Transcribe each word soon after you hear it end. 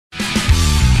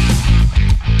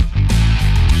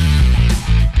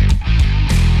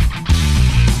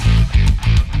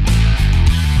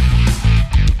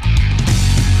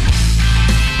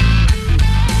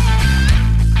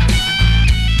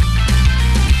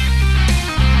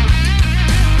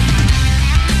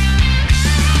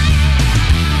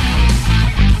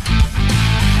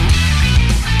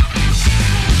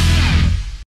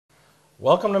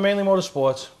Welcome to Mainely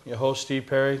Motorsports. Your host, Steve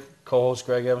Perry, co-host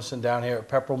Greg Emerson down here at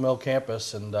Pepperell Mill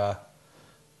campus. And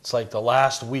it's like the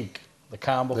last week, the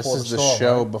calm before the storm. This is the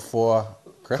show right? before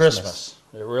Christmas.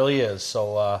 It really is.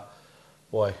 So,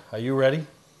 boy, are you ready?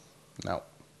 No.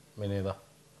 Me neither.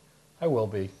 I will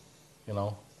be, you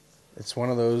know. It's one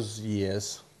of those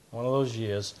years. One of those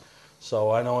years.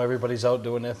 So I know everybody's out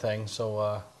doing their thing.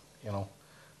 So, you know,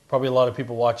 probably a lot of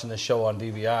people watching this show on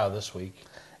DVR this week.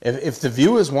 If the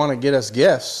viewers want to get us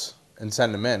gifts and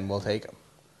send them in, we'll take them.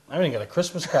 I haven't got a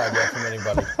Christmas card yet from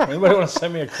anybody. Anybody want to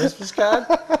send me a Christmas card?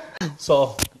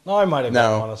 So, no, I might have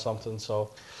got one or something.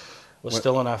 So, we're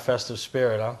still in our festive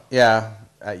spirit, huh? Yeah.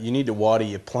 You need to water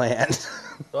your plant.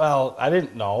 Well, I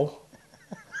didn't know.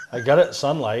 I got it at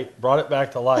sunlight, brought it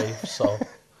back to life. So,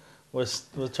 we're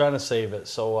trying to save it.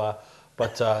 So,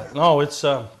 no, it's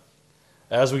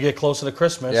as we get closer to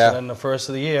Christmas and then the first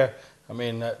of the year. I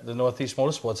mean, the Northeast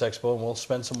Motorsports Expo, and we'll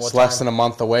spend some more time. It's less than a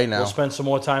month away now. We'll spend some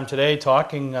more time today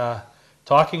talking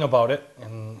about it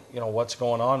and, you know, what's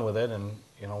going on with it. And,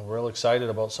 you know, real excited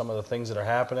about some of the things that are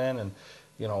happening. And,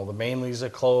 you know, the Mainlys are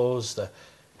closed, the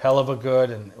hell of a good.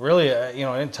 And really, you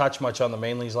know, I didn't touch much on the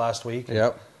Mainlys last week.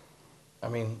 Yep. I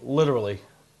mean, literally,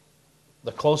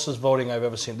 the closest voting I've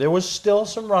ever seen. There was still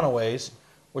some runaways,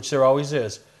 which there always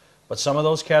is. But some of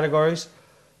those categories,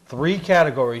 3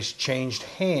 categories changed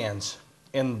hands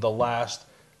in the last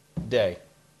day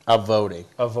of voting.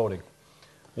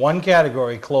 One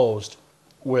category closed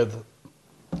with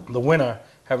the winner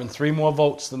having 3 more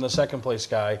votes than the second place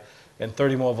guy and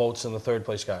 30 more votes than the third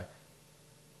place guy.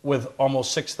 With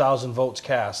almost 6,000 votes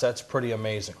cast, that's pretty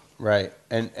amazing. Right.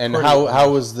 And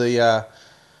how was the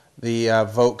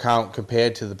vote count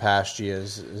compared to the past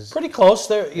years? Pretty close.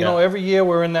 There, you know, every year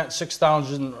we're in that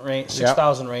 6,000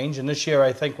 range, and this year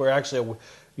I think we're actually,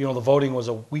 you know, the voting was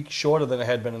a week shorter than it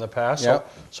had been in the past.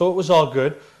 So it was all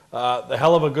good. The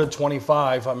hell of a good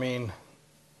 25. I mean,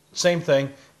 same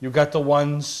thing. You got the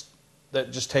ones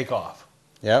that just take off.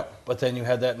 Yep. But then you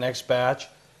had that next batch,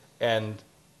 and,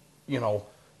 you know,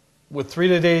 with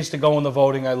 3 days to go in the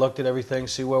voting, I looked at everything,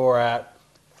 see where we're at.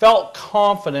 Felt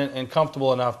confident and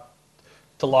comfortable enough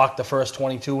to lock the first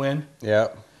 22 in. Yeah.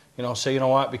 You know, say, you know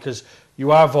what, because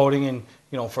you are voting in,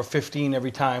 you know, for 15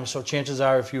 every time. So chances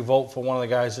are if you vote for one of the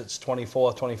guys that's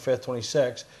 24th, 25th,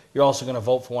 26th, you're also going to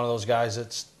vote for one of those guys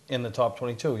that's in the top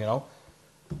 22, you know.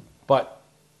 But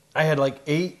I had like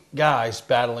 8 guys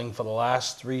battling for the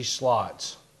last 3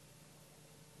 slots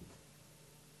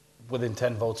within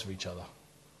 10 votes of each other.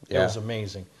 Yeah. It was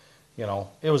amazing. You know,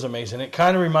 it was amazing. It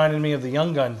kind of reminded me of the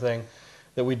Young Gun thing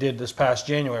that we did this past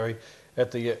January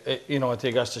at the at the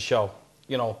Augusta show.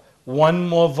 You know, one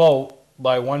more vote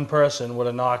by one person would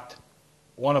have knocked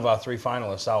one of our 3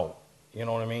 finalists out. You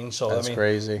know what I mean? So that's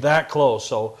crazy. That close.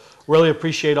 So really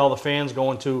appreciate all the fans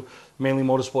going to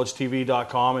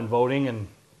mainlymotorsportstv.com and voting. And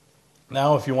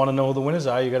now, if you want to know who the winners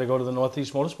are, you got to go to the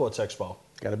Northeast Motorsports Expo.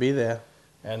 Got to be there.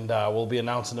 And we'll be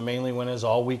announcing the Mainly winners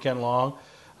all weekend long.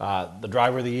 The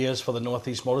driver of the years for the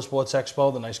Northeast Motorsports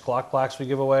Expo, the nice clock plaques we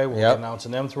give away. We'll be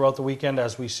announcing them throughout the weekend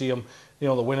as we see them, you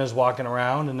know, the winners walking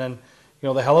around. And then, you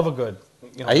know, the hell of a good.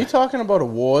 You know, are you talking about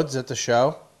awards at the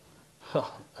show?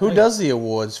 Who does the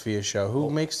awards for your show?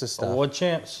 Who makes the stuff? Award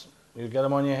champs. You got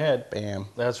them on your head. Bam.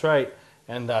 That's right.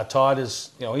 And Todd is,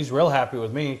 you know, he's real happy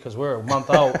with me because we're a month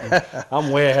out. And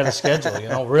I'm way ahead of schedule. You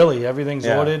know, really, everything's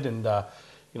ordered and,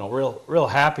 you know, real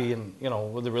happy. And, you know,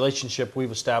 with the relationship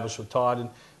we've established with Todd and,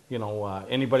 you know,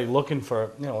 anybody looking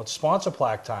for, you know, it's sponsor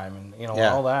plaque time and, you know,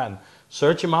 all that. And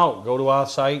search him out. Go to our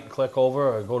site, click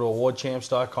over, or go to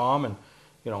awardchamps.com and,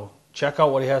 you know, check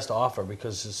out what he has to offer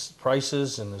because his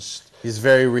prices and his... He's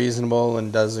very reasonable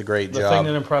and does a great job. The thing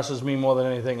that impresses me more than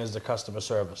anything is the customer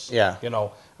service. Yeah. You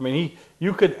know, I mean,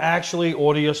 you could actually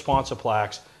order your sponsor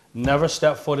plaques, never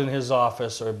step foot in his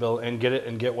office or bill and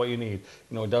get what you need.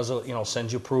 You know, he does, you know,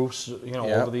 sends you proofs, you know,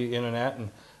 over the internet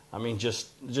and... I mean,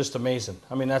 just amazing.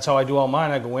 I mean, that's how I do all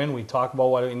mine. I go in, we talk about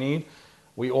what we need,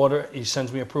 we order, he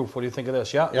sends me a proof. What do you think of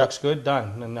this? Yeah, looks good,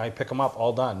 done. And I pick them up,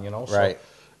 all done, you know. So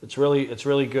it's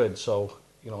really good. So,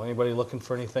 you know, anybody looking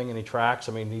for anything, any tracks,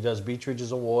 I mean, he does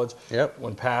Beechridge's awards.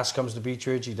 When Pass comes to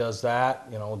Beechridge, he does that.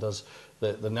 You know, does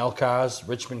the Nell Cars,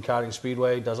 Richmond Karting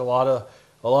Speedway, does a lot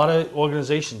of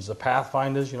organizations, the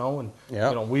Pathfinders, you know, and you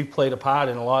know, we've played a part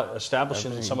in a lot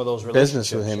establishing some of those relationships.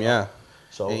 Business with him, you know?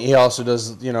 So he also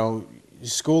does, you know,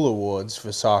 school awards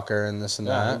for soccer and this and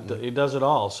that. He does it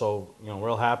all. So, you know,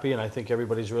 real happy, and I think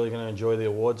everybody's really going to enjoy the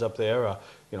awards up there.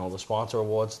 You know, the sponsor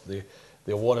awards, the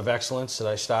Award of Excellence that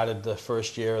I started the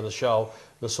first year of the show.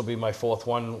 This will be my 4th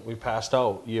one we passed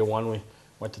out. Year 1, we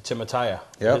went to Tim Attaya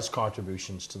for his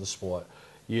contributions to the sport.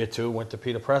 Year 2 went to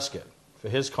Peter Prescott for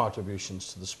his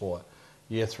contributions to the sport.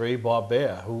 Year 3, Bob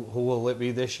Bear. Who will it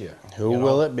be this year? Who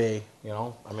will it be? You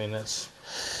know, I mean, it's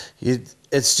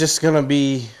just going to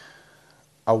be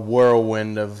a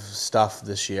whirlwind of stuff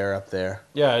this year up there.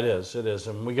 Yeah, it is. It is,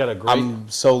 and we got a great. I'm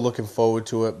so looking forward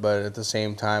to it, but at the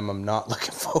same time, I'm not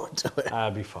looking forward to it.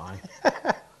 I'll be fine.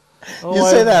 You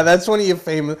say that. That's one of your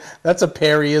famous. That's a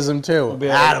Perryism too.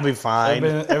 That'll be fine.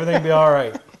 Everything will be all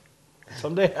right.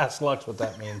 Someday ask Lux what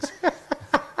that means.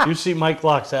 You see Mike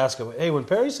Lux, ask him, hey, when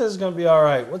Perry says it's going to be all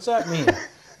right, what's that mean?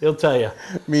 He'll tell you.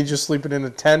 It means you're sleeping in a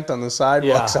tent on the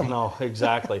sidewalk. Yeah, no,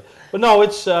 exactly. But no,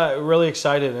 it's really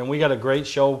excited, and we got a great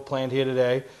show planned here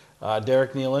today.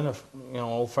 Derek Nealon,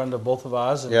 old friend of both of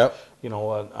ours, and yep. A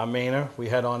Mainer we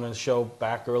had on the show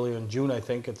back earlier in June, I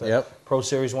think, at the Pro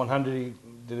Series 100. He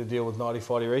did a deal with Naughty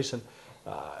 40 Racing.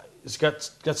 He's got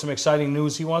some exciting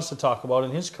news he wants to talk about in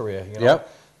his career. Yep.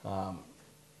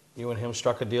 You and him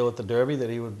struck a deal at the Derby that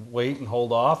he would wait and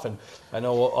hold off, and I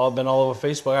know I've been all over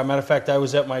Facebook. As a matter of fact, I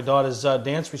was at my daughter's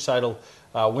dance recital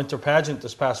winter pageant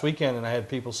this past weekend, and I had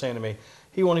people saying to me,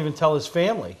 he won't even tell his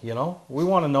family, We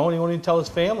want to know, and he won't even tell his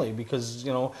family because, he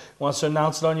wants to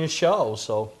announce it on your show.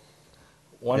 So,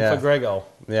 one for Grego.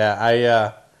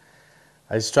 Yeah,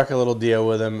 I struck a little deal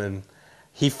with him, and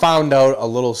he found out a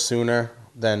little sooner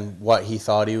than what he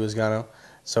thought he was going to.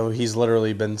 So he's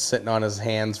literally been sitting on his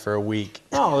hands for a week.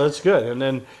 Oh, that's good.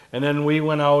 And then we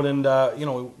went out and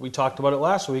we talked about it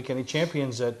last week. Any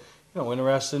champions that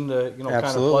interested to kind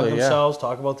of plug themselves,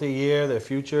 talk about their year, their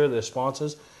future, their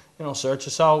sponsors, search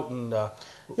us out and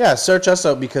search us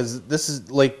out because this is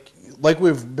like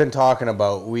we've been talking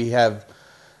about. We have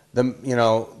the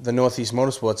Northeast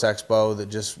Motorsports Expo that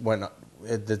just went.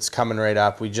 That's coming right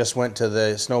up. We just went to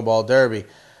the Snowball Derby.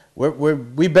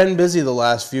 We've been busy the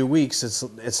last few weeks.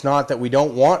 It's not that we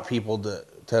don't want people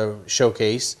to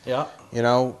showcase. Yeah.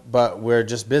 But we're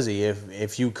just busy.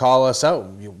 If you call us out,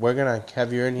 we're gonna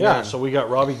have you in here. Yeah. So we got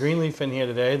Robbie Greenleaf in here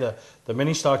today, the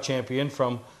mini stock champion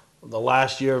from the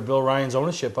last year of Bill Ryan's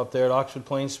ownership up there at Oxford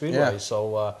Plains Speedway. Yeah.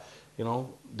 So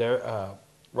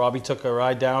Robbie took a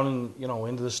ride down and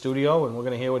into the studio, and we're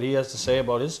gonna hear what he has to say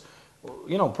about his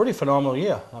pretty phenomenal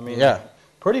year. I mean,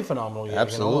 pretty phenomenal year.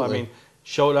 Absolutely. I mean.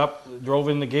 Showed up, drove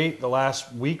in the gate the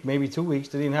last week, maybe 2 weeks,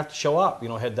 didn't even have to show up.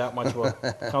 Had that much of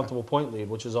a comfortable point lead,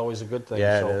 which is always a good thing.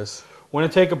 Yeah, so it is. We're going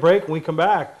to take a break. When we come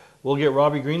back, we'll get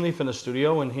Robbie Greenleaf in the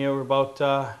studio and hear about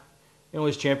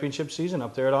his championship season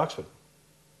up there at Oxford.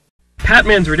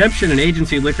 Patman's Redemption and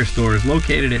Agency Liquor Store is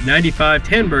located at 95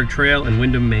 Tanberg Trail in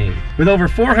Windham, Maine. With over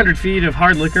 400 feet of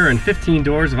hard liquor and 15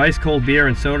 doors of ice-cold beer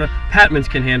and soda, Patman's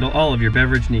can handle all of your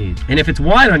beverage needs. And if it's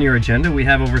wine on your agenda, we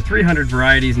have over 300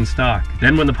 varieties in stock.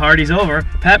 Then when the party's over,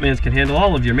 Patman's can handle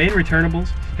all of your main returnables,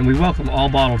 and we welcome all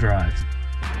bottle drives.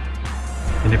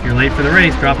 And if you're late for the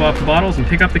race, drop off the bottles and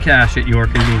pick up the cash at your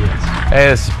convenience. Hey,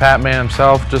 this is Pat Man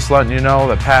himself, just letting you know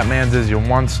that Pat Man's is your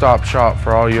one-stop shop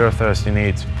for all your thirsty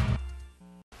needs.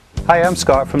 Hi, I'm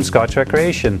Scott from Scott's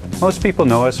Recreation. Most people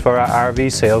know us for our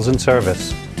RV sales and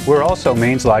service. We're also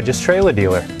Maine's largest trailer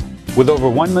dealer. With over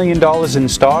 $1 million in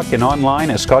stock and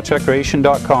online at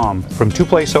scottsrecreation.com. From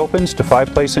 2-place opens to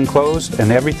 5-place enclosed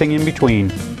and everything in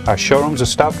between. Our showrooms are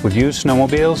stuffed with used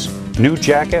snowmobiles, new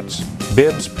jackets,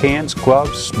 bibs, pants,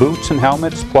 gloves, boots and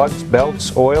helmets, plugs,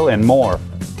 belts, oil, and more.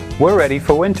 We're ready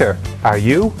for winter. Are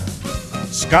you?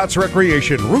 Scott's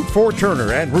Recreation, Route 4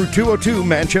 Turner and Route 202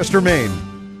 Manchester, Maine.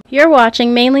 You're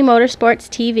watching Mainly Motorsports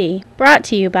TV, brought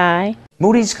to you by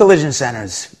Moody's Collision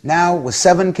Centers, now with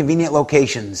 7 convenient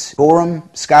locations. Gorham,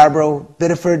 Scarborough,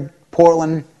 Biddeford,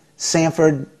 Portland,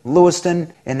 Sanford,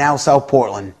 Lewiston, and now South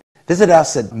Portland. Visit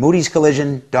us at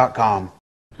moodyscollision.com.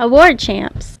 Award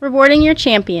Champs, rewarding your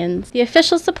champions, the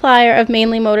official supplier of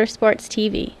Mainly Motorsports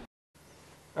TV.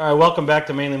 All right, welcome back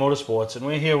to Mainly Motorsports, and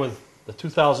we're here with the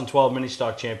 2012 mini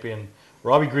stock champion,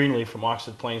 Robbie Greenleaf from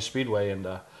Oxford Plains Speedway, and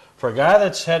for a guy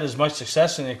that's had as much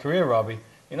success in your career, Robbie,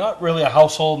 you're not really a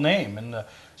household name. And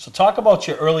so talk about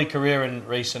your early career in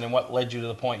racing and what led you to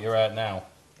the point you're at now.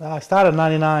 I started in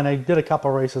 99. I did a couple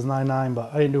races in 99,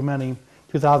 but I didn't do many.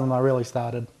 2000 I really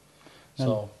started. And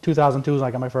so 2002 is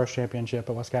I got my first championship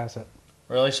at Wiscasset.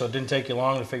 Really? So it didn't take you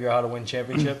long to figure out how to win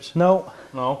championships? No.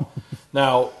 No?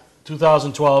 Now,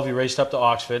 2012, you raced up to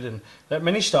Oxford, and that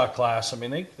mini stock class, I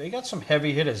mean, they got some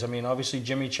heavy hitters. I mean, obviously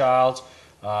Jimmy Childs,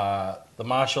 the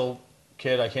Marshall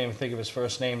kid, I can't even think of his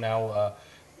first name now.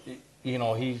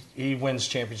 He wins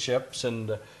championships,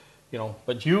 and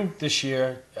but you this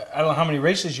year, I don't know how many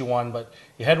races you won, but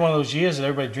you had one of those years that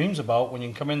everybody dreams about when you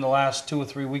can come in the last 2 or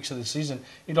 3 weeks of the season,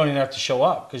 you don't even have to show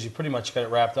up because you pretty much got it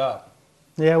wrapped up.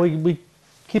 Yeah, we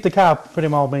keep the car pretty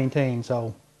well maintained,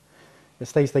 so it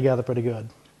stays together pretty good.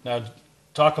 Now,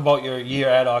 talk about your year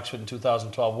at Oxford in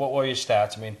 2012. What were your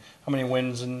stats? I mean, how many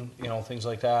wins and things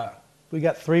like that? We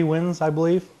got 3 wins, I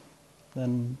believe,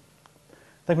 and I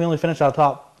think we only finished our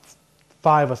top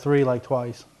 5 or 3 like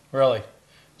twice. Really?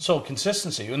 So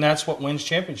consistency, and that's what wins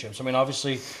championships. I mean,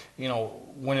 obviously,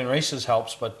 winning races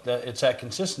helps, but it's that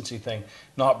consistency thing.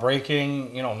 Not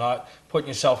breaking, not putting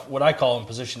yourself, what I call, in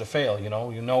position to fail. You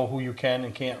know who you can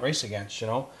and can't race against.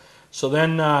 So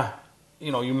then,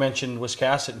 you mentioned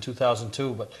Wiscasset in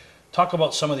 2002, but talk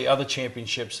about some of the other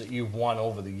championships that you've won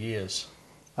over the years.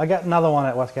 I got another one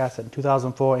at Wiscasset in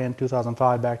 2004 and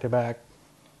 2005 back to back.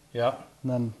 Yeah.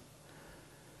 And then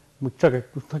we took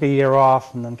a year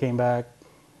off and then came back.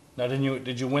 Now,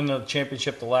 did you win the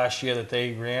championship the last year that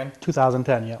they ran?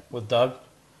 2010, yeah. With Doug.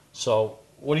 So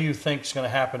what do you think is going to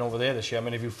happen over there this year? I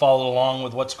mean, have you followed along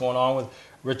with what's going on with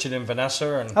Richard and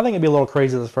Vanessa? And I think it'd be a little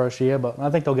crazy this first year, but I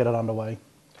think they'll get it underway.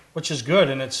 Which is good,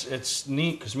 and it's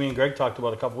neat because me and Greg talked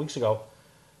about a couple weeks ago.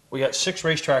 We got 6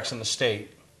 racetracks in the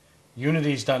state.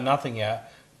 Unity's done nothing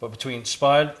yet, but between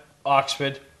Spud,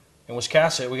 Oxford, and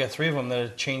Wiscasset, we got 3 of them that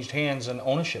have changed hands and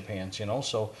ownership hands.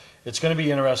 So it's going to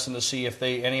be interesting to see if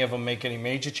any of them make any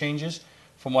major changes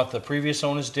from what the previous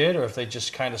owners did, or if they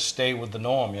just kind of stay with the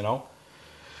norm.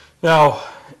 Now,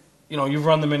 you've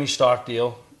run the mini stock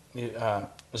deal.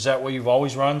 Is that what you've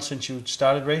always run since you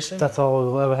started racing? That's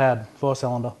all we've ever had,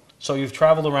 4-cylinder. So you've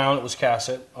traveled around. It was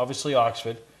Wiscasset, obviously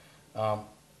Oxford.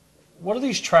 What do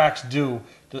these tracks do?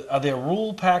 Are their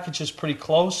rule packages pretty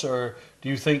close, or do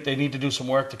you think they need to do some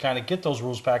work to kind of get those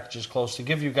rules packages close to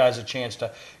give you guys a chance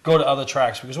to go to other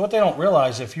tracks? Because what they don't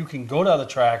realize, if you can go to other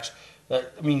tracks,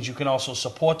 that means you can also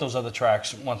support those other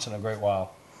tracks once in a great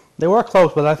while. They were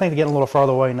close, but I think they're getting a little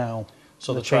further away now.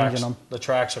 So the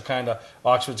tracks are kind of,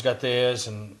 Oxford's got theirs,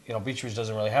 and Beach Ridge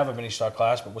doesn't really have a mini stock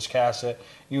class, but Wiscasset,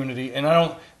 Unity, and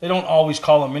they don't always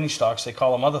call them mini stocks, they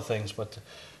call them other things. But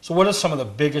so what are some of the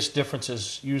biggest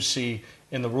differences you see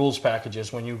in the rules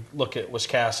packages when you look at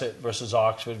Wiscasset versus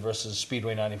Oxford versus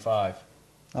Speedway 95?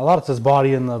 A lot of it's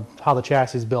body and how the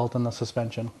chassis is built and the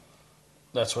suspension.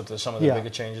 That's what some of the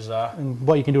bigger changes are. And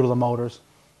what you can do to the motors.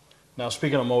 Now,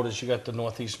 speaking of motors, you got the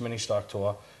Northeast Mini Stock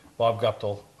Tour, Bob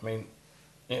Guptill. I mean,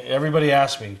 everybody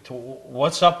asks me,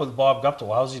 what's up with Bob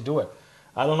Guptill? How does he do it?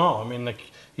 I don't know. I mean,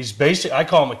 he's basic. I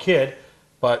call him a kid,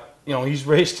 but he's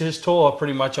raced his tour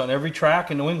pretty much on every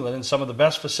track in New England in some of the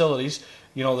best facilities,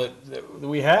 that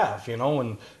we have,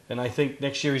 and I think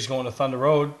next year he's going to Thunder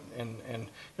Road, and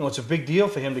it's a big deal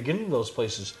for him to get into those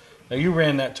places. Now, you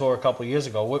ran that tour a couple of years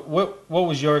ago. What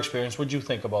was your experience? What did you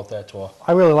think about that tour?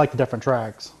 I really like the different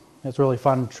tracks. It's really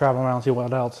fun traveling around and see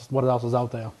what else is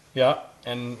out there. Yeah,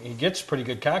 and he gets pretty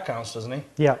good car counts, doesn't he?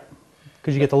 Yeah,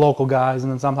 because you get the local guys,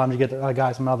 and then sometimes you get the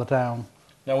guys from another town.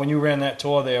 Now, when you ran that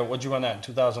tour there, what'd you run that in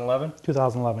 2011?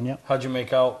 2011, yeah. How'd you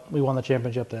make out? We won the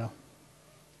championship there.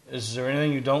 Is there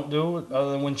anything you don't do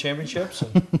other than win championships?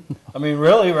 I mean,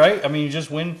 really, right? I mean, you just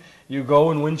win. You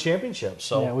go and win championships.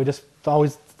 So yeah, we just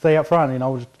always stay up front.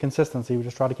 Just consistency. We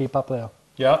just try to keep up there.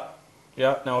 Yeah,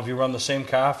 yeah. Now, have you run the same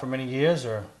car for many years,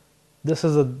 or?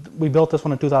 We built this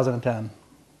one in 2010,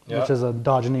 which is a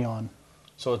Dodge Neon.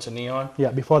 So it's a Neon? Yeah.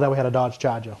 Before that, we had a Dodge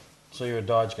Charger. So you're a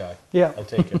Dodge guy. Yeah. I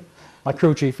take it. My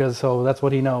crew chief is, so that's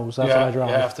what he knows. That's what I drive.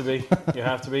 You have to be. You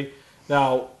have to be.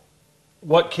 Now,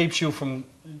 what keeps you from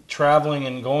traveling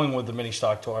and going with the mini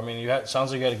stock tour? I mean, it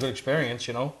sounds like you had a good experience,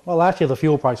 Well, last year the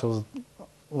fuel price was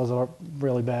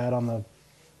really bad on the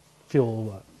fuel,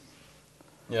 but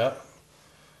yeah.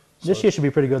 This year should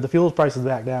be pretty good. The fuel price is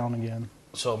back down again.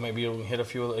 So maybe you'll hit a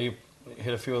few of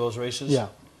those races. Yeah.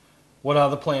 What are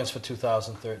the plans for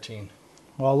 2013?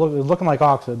 Well, it's looking like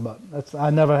Oxford, but I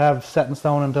never have set in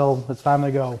stone until it's time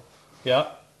to go. Yeah,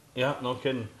 yeah, no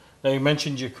kidding. Now, you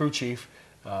mentioned your crew chief.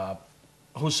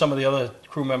 Who's some of the other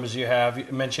crew members you have? You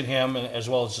mentioned him, and as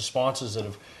well as the sponsors that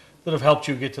have helped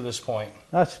you get to this point.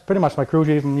 That's pretty much my crew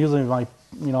chief, and usually my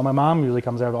mom usually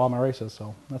comes there to all my races,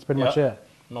 so that's pretty much it.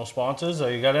 No sponsors?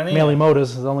 You got any? Mainely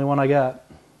Motors is the only one I got.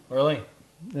 Really?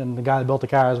 And the guy that built the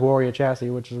car is Warrior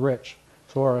Chassis, which is Rich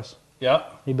Suarez. Yeah.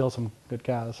 He built some good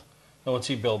cars. And what's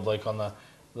he build, like on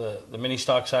the mini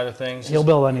stock side of things? He'll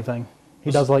build anything.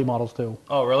 He does late models too.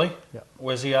 Oh, really? Yeah.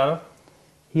 Where's he out of?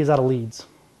 He's out of Leeds.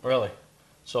 Really?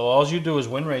 So all you do is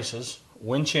win races,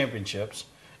 win championships.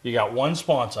 You got one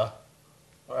sponsor,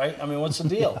 right? I mean, what's the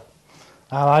deal?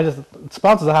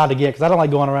 Sponsors are hard to get because I don't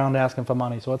like going around asking for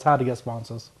money, so it's hard to get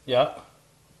sponsors. Yeah.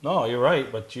 No, you're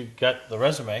right, but you got the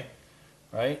resume,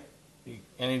 right? You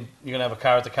going to have a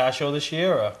car at the car show this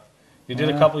year, or you did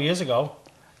a couple of years ago?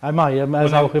 I might,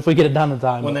 if we get it done in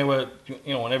time. When they were,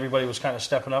 when everybody was kind of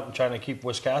stepping up and trying to keep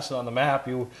Wiscasset on the map,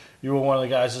 you were one of the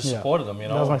guys that supported them,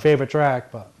 That was my favorite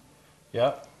track, but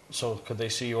Yeah. So could they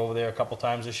see you over there a couple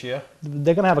times this year?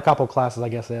 They're going to have a couple classes, I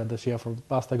guess, there this year for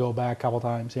us to go back a couple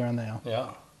times here and there. Yeah.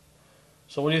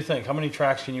 So what do you think? How many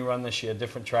tracks can you run this year,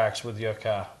 different tracks with your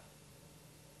car?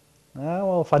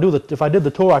 Well, if I did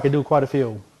the tour, I could do quite a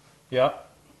few. Yeah.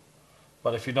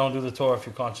 But if you don't do the tour, if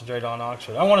you concentrate on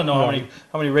Oxford, I want to know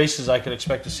how many races I could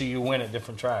expect to see you win at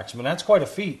different tracks. I mean, that's quite a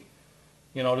feat,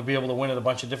 you know, to be able to win at a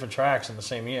bunch of different tracks in the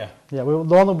same year. Yeah,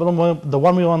 the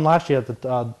one we won last year,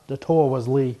 the tour was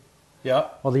Lee. Yeah.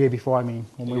 Well, the year before, I mean,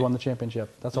 when we won the championship.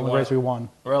 That's the only race we won.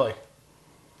 Really?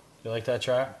 You like that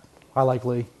track? I like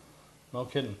Lee. No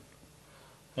kidding.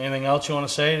 Anything else you want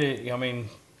to say? I mean,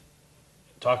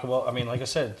 talk about, I mean, like I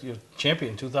said, you're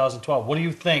champion 2012. What do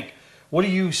you think? What do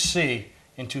you see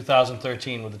in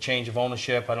 2013 with the change of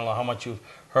ownership? I don't know how much you've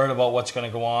heard about what's going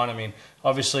to go on. I mean,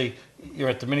 obviously, you're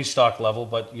at the mini stock level,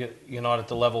 but you're not at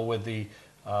the level with the,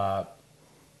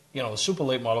 you know, the super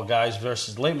late model guys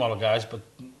versus the late model guys. But,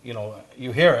 you know,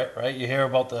 you hear it, right? You hear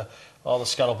about all the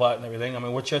scuttlebutt and everything. I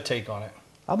mean, what's your take on it?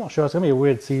 I'm not sure. It's going to be a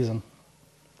weird season,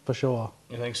 for sure.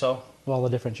 You think so? With all the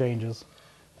different changes.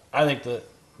 I think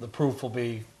the proof will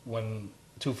be when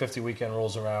 250 weekend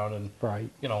rolls around and,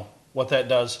 you know, what that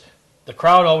does. The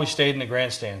crowd always stayed in the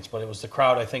grandstands, but it was the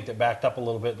crowd, I think, that backed up a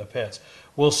little bit in the pits.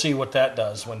 We'll see what that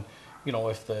does when, you know,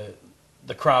 if the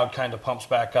crowd kind of pumps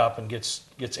back up and gets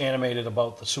animated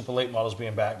about the super late models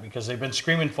being back, because they've been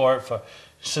screaming for it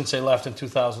since they left in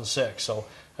 2006. So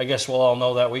I guess we'll all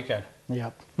know that weekend.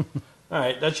 Yep. All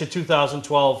right, that's your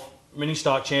 2012 mini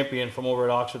stock champion from over at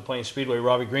Oxford Plains Speedway,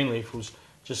 Robbie Greenleaf, who's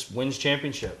just wins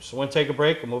championships. So we'll take a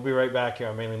break, and we'll be right back here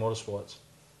on Mainly Motorsports.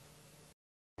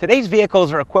 Today's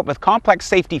vehicles are equipped with complex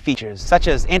safety features such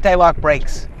as anti-lock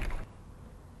brakes,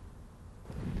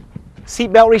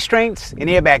 seatbelt restraints, and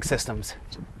airbag systems.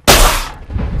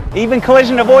 Even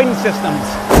collision avoidance systems.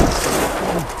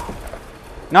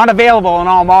 Not available in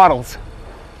all models.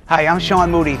 Hi, I'm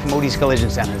Sean Moody from Moody's Collision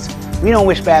Centers. We don't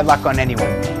wish bad luck on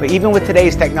anyone, but even with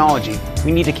today's technology,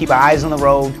 we need to keep our eyes on the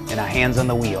road and our hands on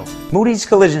the wheel. Moody's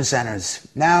Collision Centers,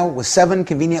 now with 7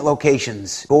 convenient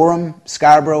locations: Gorham,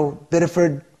 Scarborough,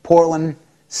 Biddeford, Portland,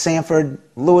 Sanford,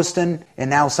 Lewiston, and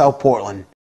now South Portland.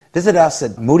 Visit us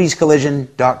at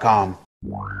moodyscollision.com.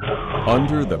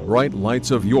 Under the bright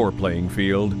lights of your playing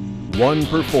field, one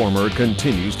performer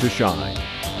continues to shine: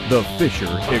 the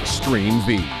Fisher Extreme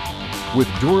V. With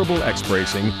durable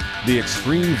X-bracing, the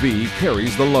Extreme V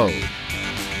carries the load.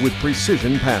 With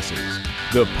precision passes,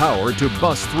 the power to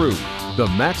bust through, the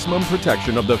maximum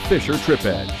protection of the Fisher trip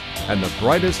edge, and the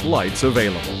brightest lights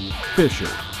available.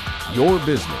 Fisher, your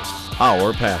business,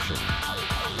 our passion.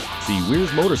 See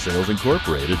Weir's Motor Sales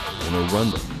Incorporated in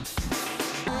Arundel.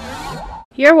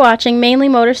 You're watching Mainly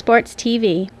Motorsports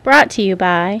TV, brought to you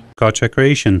by Scotch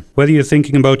Recreation. Whether you're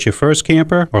thinking about your first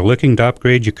camper or looking to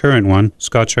upgrade your current one,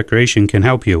 Scotch Recreation can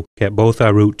help you. Get both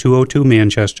our Route 202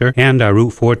 Manchester and our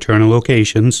Route 4 Turner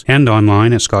locations, and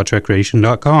online at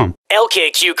scotchrecreation.com.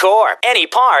 LKQ Core. Any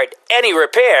part, any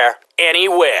repair,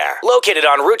 anywhere. Located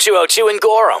on Route 202 in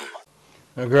Gorham.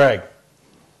 Now, Greg,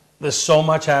 there's so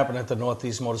much happening at the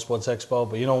Northeast Motorsports Expo,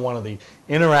 but you know, one of the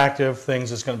interactive things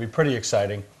that's going to be pretty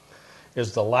exciting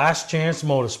is the Last Chance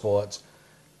Motorsports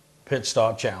Pit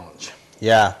Stop Challenge.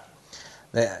 Yeah.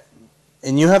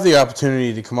 And you have the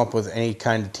opportunity to come up with any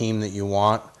kind of team that you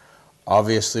want.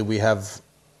 Obviously, we have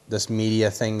this media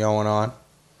thing going on.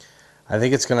 I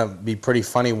think it's going to be pretty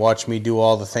funny watch me do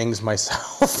all the things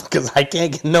myself, because I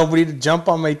can't get nobody to jump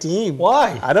on my team.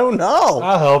 Why? I don't know.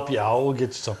 I'll help you out. We'll get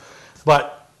you some.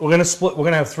 But we're going to split. We're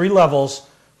going to have 3 levels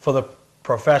for the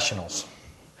professionals.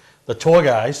 The tour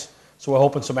guys. So we're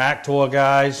hoping some ACT tour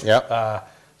guys,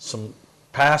 some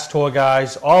past tour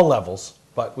guys, all levels.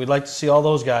 But we'd like to see all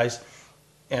those guys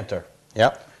enter.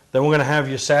 Yep. Then we're going to have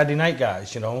your Saturday night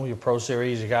guys, you know, your Pro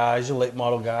Series guys, your late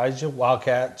model guys, your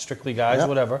Wildcat, Strictly guys,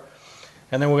 whatever.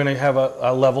 And then we're going to have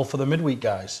a level for the midweek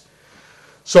guys.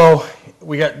 So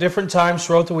we got different times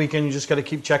throughout the weekend. You just got to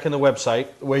keep checking the website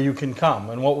where you can come.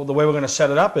 And the way we're going to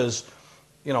set it up is,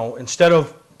 you know, instead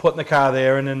of putting the car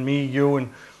there and then me, you,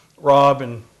 and Rob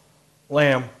and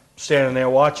Lamb standing there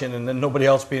watching and then nobody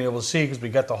else being able to see because we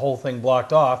got the whole thing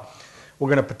blocked off, we're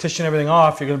going to petition everything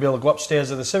off. You're going to be able to go upstairs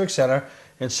to the Civic Center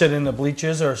and sit in the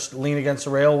bleachers or lean against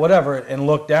the rail, whatever, and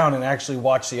look down and actually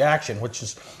watch the action, which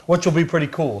will be pretty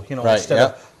cool. You know, instead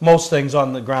of most things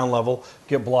on the ground level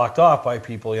get blocked off by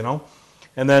people, you know.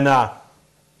 And then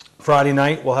Friday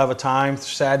night we'll have a time.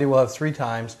 Saturday we'll have 3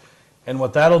 times. And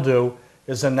what that'll do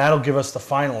is then that'll give us the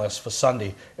finalists for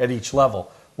Sunday at each level.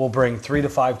 We'll bring 3 to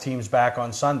 5 teams back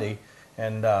on Sunday,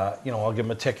 and you know, I'll give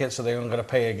them a ticket so they're not going to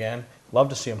pay again. Love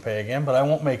to see them pay again, but I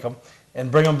won't make them. And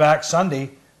bring them back Sunday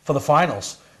for the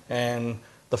finals. and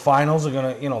the finals are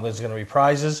going to, there's going to be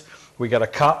prizes. We got a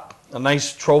cup, a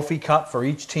nice trophy cup for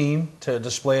each team to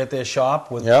display at their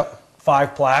shop with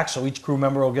 5 plaques, so each crew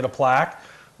member will get a plaque.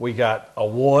 We got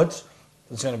awards.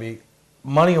 There's going to be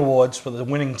money awards for the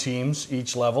winning teams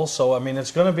each level. So, I mean,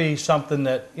 it's going to be something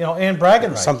that, and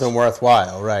bragging rights. Something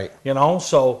worthwhile, right.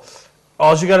 So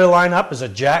all you got to line up is a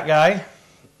jack guy,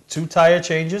 2 tire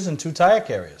changes, and 2 tire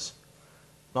carriers.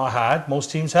 Not hard.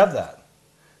 Most teams have that.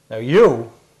 Now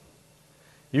you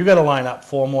got to line up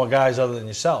 4 more guys other than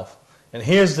yourself. And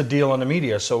here's the deal on the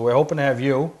media. So we're hoping to have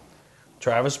you,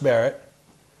 Travis Barrett.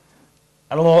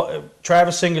 I don't know,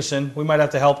 Travis Singerson, we might have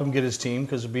to help him get his team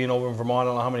because of being over in Vermont. I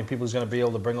don't know how many people he's going to be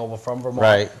able to bring over from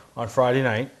Vermont on Friday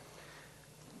night.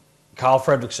 Kyle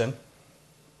Fredrickson.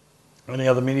 Any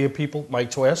other media people?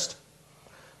 Mike Twist.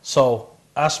 So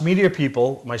us media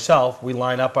people, myself, we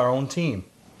line up our own team.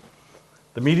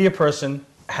 The media person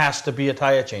has to be a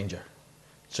tire changer.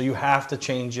 So you have to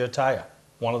change your tire,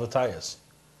 one of the tires.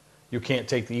 You can't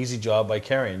take the easy job by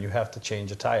carrying. You have to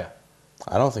change a tire.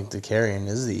 I don't think the carrying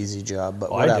is the easy job,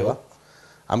 but whatever. I do.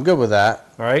 I'm good with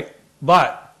that. All right?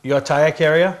 But your tire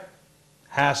carrier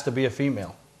has to be a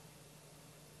female.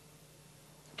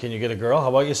 Can you get a girl? How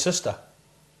about your sister?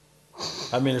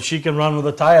 I mean, if she can run with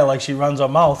a tire like she runs her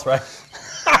mouth, right?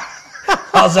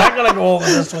 How's that going to go over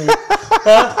this week?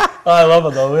 Huh? Oh, I love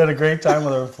it, though. We had a great time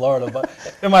with her in Florida. But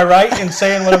am I right in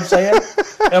saying what I'm saying?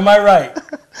 Am I right?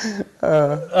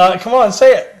 Come on,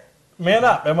 say it. Man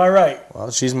up. Am I right? Well,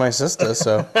 she's my sister,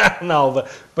 so. No,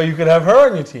 but you could have her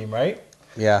on your team, right?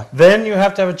 Yeah. Then you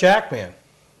have to have a jack man.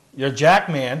 Your jack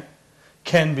man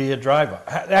can be a driver.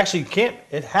 Actually, you can't.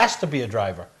 It has to be a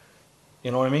driver. You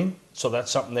know what I mean? So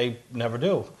that's something they never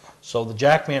do. So the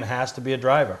jack man has to be a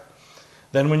driver.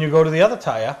 Then when you go to the other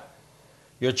tire,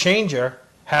 your changer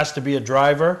has to be a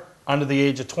driver under the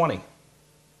age of 20.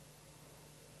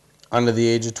 Under the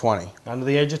age of 20. Under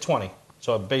the age of 20.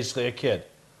 So basically a kid.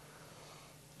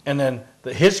 And then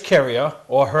his carrier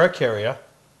or her carrier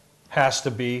has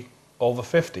to be over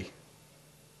 50.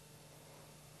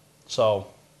 So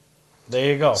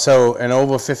there you go. So an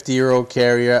over 50-year-old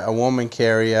carrier, a woman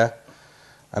carrier,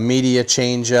 a media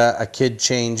changer, a kid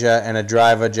changer, and a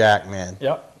driver jackman.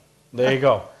 Yep. There you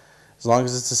go. As long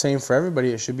as it's the same for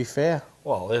everybody, it should be fair.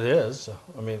 Well, it is.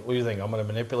 I mean, what do you think? I'm going to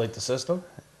manipulate the system?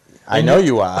 I know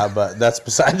you are, but that's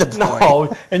beside the point.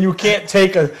 No, and you can't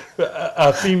take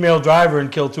a female driver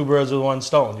and kill 2 birds with 1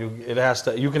 stone.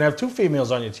 You can have 2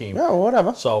 females on your team. Yeah,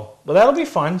 whatever. So, but that'll be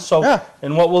fun. So, yeah.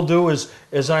 And what we'll do is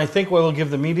I think what we'll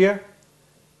give the media,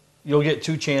 you'll get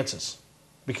 2 chances,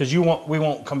 because we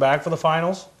won't come back for the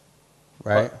finals.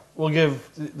 Right. We'll give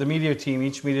the media team,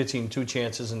 each media team, 2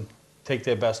 chances and take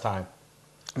their best time.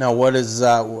 Now, what is?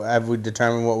 Have we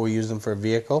determined what we're using for a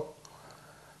vehicle?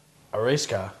 A race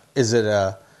car. Is it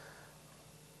a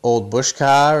old Bush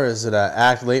car? Is it a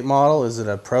Act late model? Is it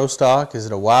a Pro Stock? Is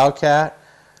it a Wildcat?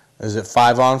 Is it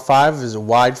 5-on-5? Is it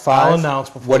wide 5? I'll announce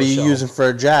before What are the you show. using for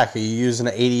a jack? Are you using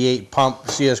an 88 pump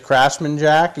CS Craftsman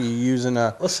jack? Are you using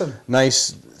a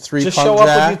nice 3-pump jack? Just show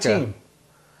up with your team.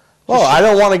 Well, I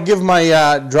don't want to give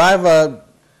my driver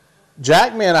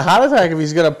jackman a heart attack if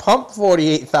he's going to pump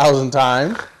 48,000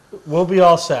 times. We'll be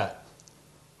all set,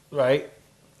 right?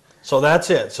 So that's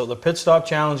it. So the pit stop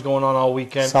challenge going on all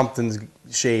weekend. Something's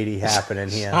shady happening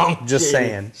here. Just shady.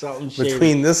 saying. Something shady.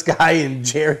 Between this guy and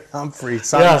Jerry Humphrey,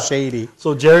 something shady.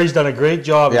 So Jerry's done a great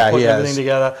job of putting he everything has.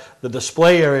 together. The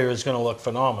display area is going to look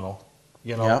phenomenal.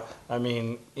 You know, Yep. I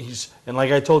mean, and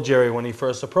like I told Jerry when he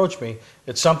first approached me,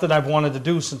 it's something I've wanted to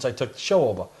do since I took the show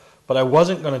over. But I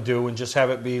wasn't going to do and just have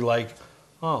it be like,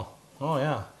 oh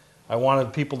yeah. I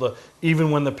wanted people to,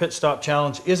 even when the pit stop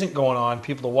challenge isn't going on,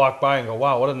 people to walk by and go,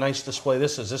 wow, what a nice display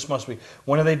this is. This must be,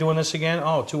 when are they doing this again?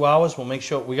 Oh, 2 hours? We'll make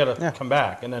sure, we got to come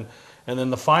back. And then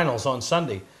the finals on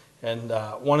Sunday. And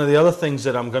one of the other things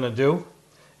that I'm going to do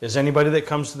is anybody that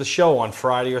comes to the show on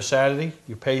Friday or Saturday,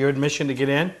 you pay your admission to get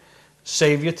in,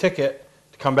 save your ticket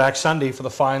to come back Sunday for the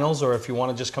finals, or if you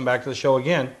want to just come back to the show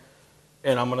again,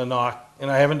 and I'm going to knock, and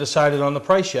I haven't decided on the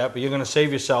price yet, but you're going to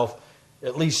save yourself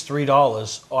at least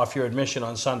 $3 off your admission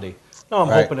on Sunday. Now, I'm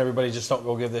hoping everybody just don't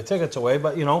go give their tickets away,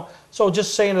 but, so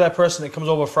just saying to that person that comes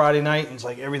over Friday night and it's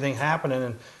like everything happening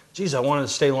and, geez, I wanted to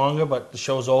stay longer, but the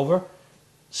show's over,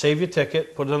 save your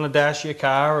ticket, put it on the dash of your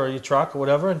car or your truck or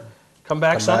whatever, and come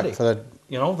back Sunday. For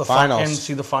the Finals. And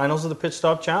see the finals of the Pit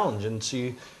Stop Challenge and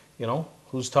see,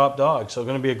 who's top dog. So it's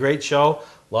going to be a great show.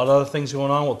 A lot of other things going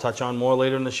on. We'll touch on more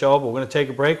later in the show, but we're going to take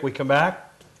a break. We come back.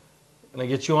 And I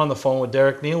get you on the phone with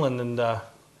Derek Nealon and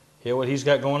hear what he's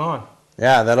got going on.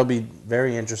 Yeah, that'll be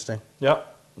very interesting.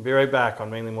 Yep. Be right back on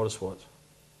Mainly Motorsports.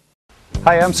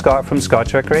 Hi, I'm Scott from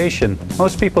Scott's Recreation.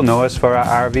 Most people know us for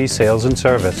our RV sales and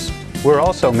service. We're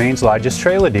also Maine's largest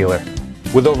trailer dealer.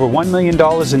 With over $1 million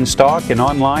in stock and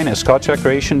online at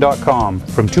scottsrecreation.com,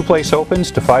 from 2-place opens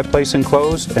to 5-place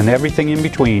enclosed and everything in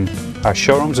between. Our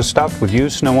showrooms are stuffed with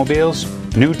used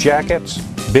snowmobiles, new jackets,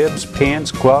 bibs,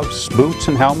 pants, gloves, boots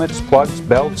and helmets, plugs,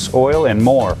 belts, oil, and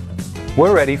more.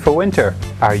 We're ready for winter.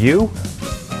 Are you?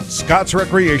 Scott's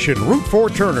Recreation, Route 4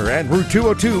 Turner and Route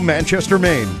 202 Manchester,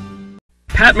 Maine.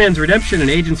 Patman's Redemption and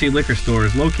Agency Liquor Store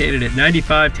is located at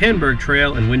 95 Tanberg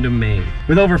Trail in Windham, Maine.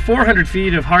 With over 400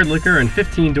 feet of hard liquor and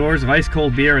 15 doors of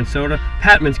ice-cold beer and soda,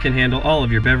 Patman's can handle all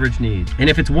of your beverage needs. And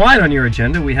if it's wine on your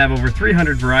agenda, we have over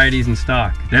 300 varieties in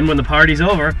stock. Then when the party's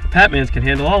over, Patman's can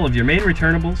handle all of your Maine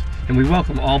returnables, and we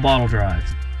welcome all bottle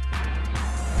drives.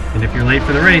 And if you're late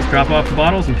for the race, drop off the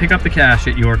bottles and pick up the cash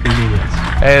at your convenience.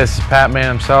 Hey, this is Patman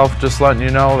himself, just letting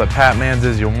you know that Patman's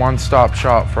is your one-stop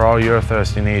shop for all your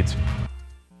thirsty needs.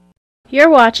 You're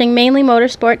watching Mainly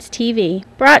Motorsports TV,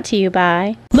 brought to you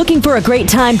by... Looking for a great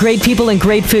time, great people, and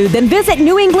great food? Then visit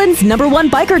New England's #1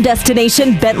 biker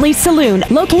destination, Bentley Saloon,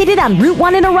 located on Route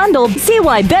 1 in Arundel. See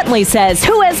why Bentley says,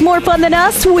 who has more fun than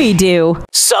us? We do.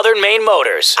 Southern Maine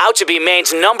Motors, out to be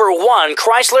Maine's #1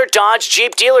 Chrysler Dodge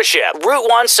Jeep dealership, Route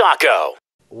 1 Saco.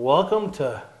 Welcome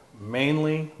to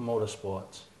Mainly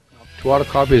Motorsports. To order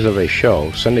copies of a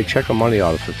show, send a check or money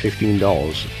order for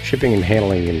 $15, shipping and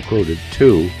handling included,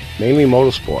 to Mainly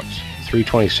Motorsports,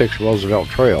 326 Roosevelt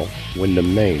Trail,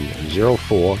 Windham, Maine,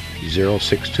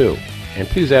 04062. And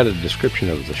please add a description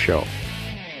of the show.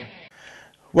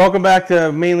 Welcome back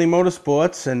to Mainly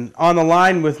Motorsports, and on the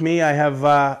line with me I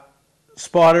have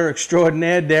spotter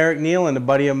extraordinaire Derek Nealon, a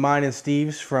buddy of mine and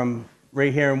Steve's from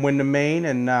right here in Windham, Maine,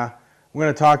 and we're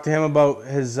going to talk to him about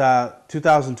his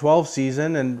 2012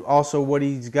 season and also what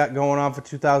he's got going on for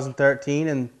 2013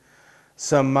 and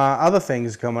some other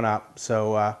things coming up.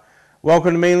 So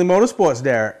welcome to Mainly Motorsports,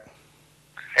 Derek.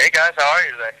 Hey guys, how are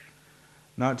you today?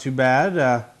 Not too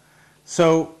bad.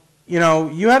 So, you know,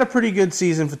 you had a pretty good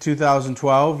season for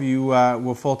 2012. You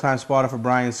were full-time spotter for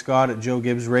Brian Scott at Joe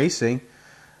Gibbs Racing.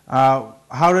 How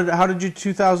did your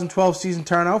 2012 season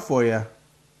turn out for you?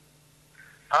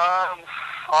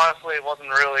 Honestly, it wasn't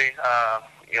really,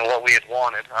 what we had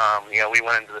wanted. We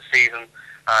went into the season,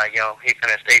 he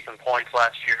finished 8th in points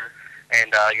last year,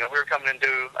 and, we were coming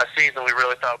into a season we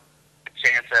really thought we had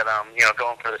a chance at,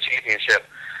 going for the championship.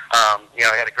 We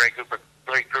had a great group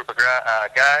of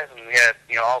guys, and we had,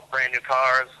 all brand new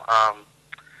cars.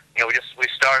 We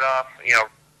started off,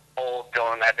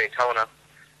 going at Daytona,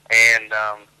 and,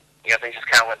 things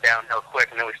just kind of went downhill quick,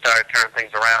 and then we started turning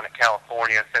things around at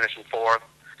California, finishing 4th.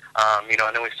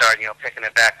 And then we started, picking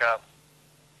it back up.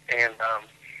 And,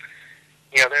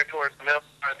 there towards the middle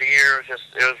part of the year, it was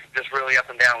just really up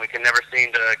and down. We could never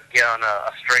seem to get on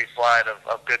a straight slide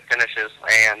of good finishes,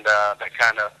 and that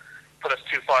kind of put us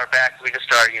too far back. So we just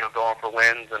started, going for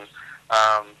wins and,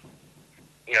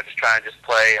 just trying to just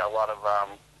play a lot of,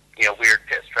 weird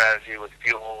pit strategy with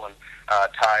fuel and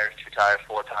tires, 2 tires,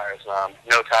 4 tires,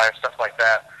 no tires, stuff like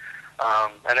that.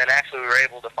 And then actually we were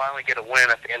able to finally get a win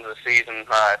at the end of the season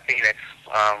at Phoenix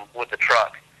with the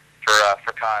truck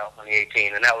for Kyle in the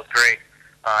 18, and that was great.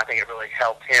 I think it really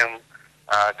helped him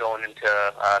going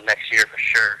into next year for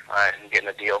sure and getting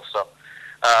a deal. So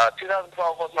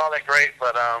 2012 wasn't all that great,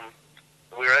 but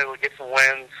we were able to get some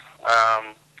wins,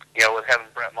 with having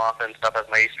Brett Moffitt and stuff as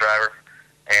my East driver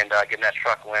and getting that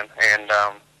truck win. And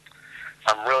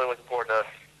I'm really looking forward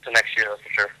to next year, that's for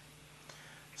sure.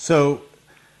 So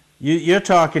you're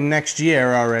talking next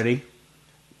year already.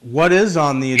 What is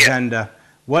on the agenda?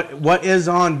 What is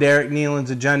on Derek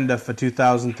Nealon's agenda for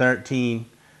 2013?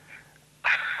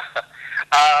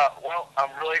 Well, I'm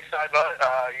really excited about it.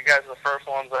 You guys are the first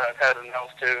ones that I've had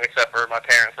announced to, except for my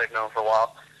parents. They've known for a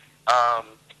while.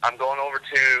 I'm going over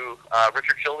to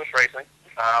Richard Childress Racing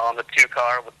on the 2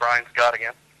 car with Brian Scott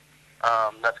again.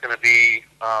 That's going to be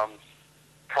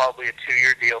probably a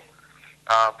 2-year deal,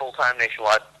 full-time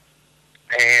nationwide.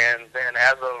 And then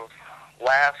as of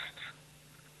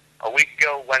a week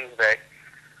ago Wednesday,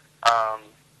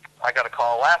 I got a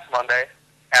call last Monday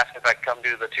asking if I could come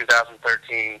do the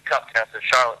 2013 Cup test at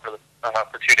Charlotte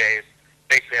for 2 days,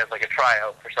 basically as like a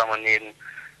tryout for someone needing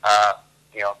a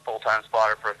full-time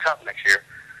spotter for a Cup next year.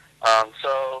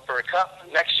 So for a Cup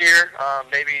next year,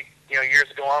 maybe years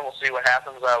go on, we'll see what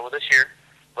happens with this year.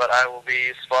 But I will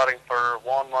be spotting for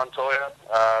Juan Montoya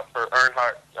for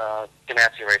Earnhardt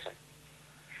Ganassi Racing.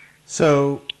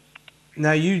 So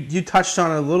now you touched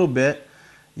on it a little bit.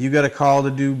 You got a call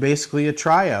to do basically a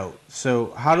tryout.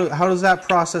 So how does that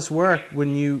process work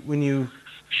when you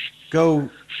go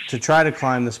to try to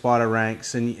climb the spotter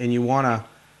ranks and you want to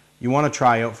you want to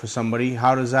try out for somebody.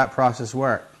 How does that process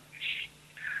work?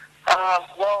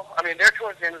 Well, I mean, they're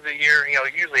towards the end of the year,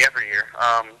 usually every year.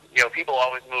 People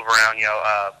always move around,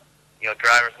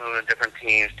 drivers moving to different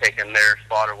teams, taking their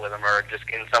spotter with them, or just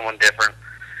getting someone different.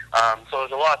 So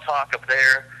there's a lot of talk up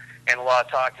there, and a lot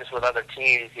of talk just with other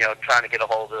teams, trying to get a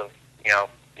hold of,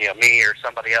 me or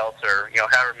somebody else, or,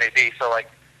 however it may be. So, like,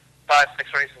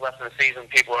 5-6 races left in the season,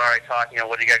 people are already talking,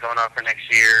 what do you got going on for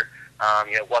next year?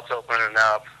 What's opening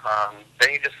up?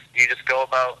 Then you just go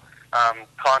about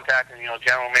contacting,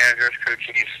 general managers, crew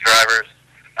chiefs, drivers,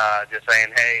 just saying,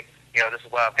 hey, this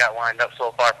is what I've got lined up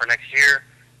so far for next year.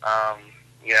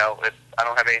 If I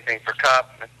don't have anything for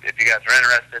Cup, if you guys are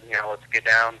interested, let's get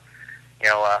down,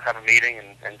 have a meeting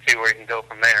and see where you can go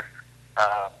from there.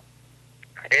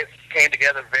 It came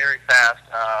together very fast.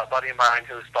 A buddy of mine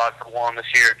who spotted for Juan this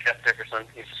year, Jeff Dickerson,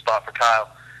 he's a spot for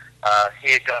Kyle.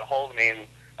 He had got a hold of me and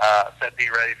said be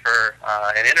ready for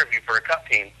an interview for a Cup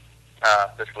team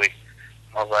this week.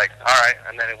 I was like, all right.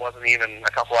 And then it wasn't even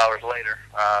a couple hours later,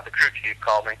 the crew chief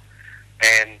called me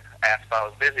and asked if I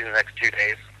was busy the next 2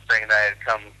 days, saying that I had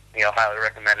come, highly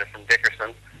recommended from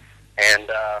Dickerson. And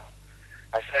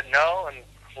I said no, and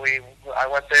I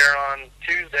went there on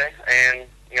Tuesday, and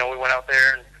we went out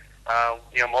there, and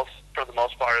for the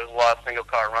most part, it was a lot of single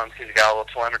car runs. He's got a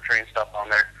little telemetry and stuff on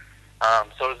there.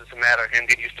 So it was just a matter of him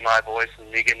getting used to my voice and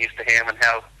me getting used to him and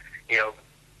how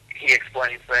he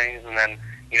explains things, and then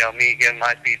me giving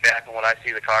my feedback on what I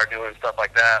see the car doing and stuff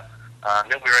like that.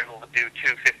 Then we were able to do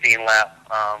 2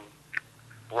 15-lap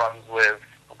runs with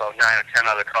about 9 or 10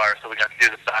 other cars, so we got to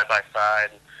do the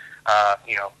side-by-side,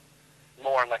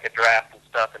 more like a draft and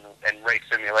stuff, and race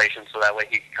simulation, so that way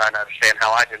he could kind of understand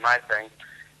how I did my thing.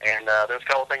 And there's a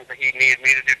couple things that he needed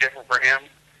me to do different for him,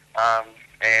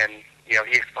 and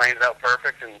he explained it out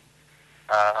perfect, and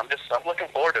I'm looking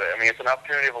forward to it. I mean, it's an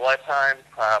opportunity of a lifetime.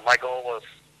 My goal was,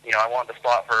 I wanted to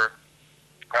spot for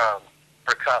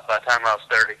Cup by the time I was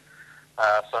 30.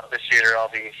 So this year I'll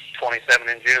be 27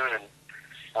 in June, and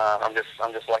I'm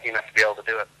just lucky enough to be able to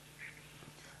do it.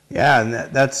 Yeah, and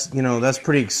that's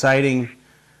pretty exciting,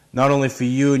 not only for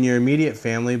you and your immediate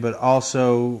family, but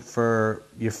also for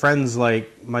your friends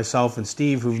like myself and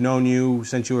Steve, who've known you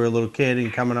since you were a little kid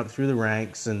and coming up through the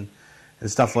ranks and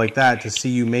stuff like that. To see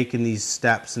you making these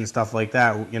steps and stuff like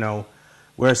that,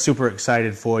 we're super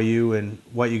excited for you and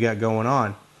what you got going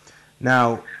on.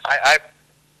 Now,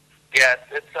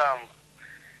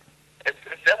 it's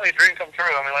definitely a dream come true.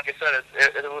 I mean, like I said,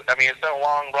 it's been a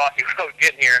long, rocky road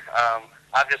getting here.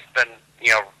 I've just been,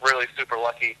 really super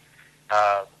lucky,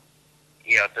 to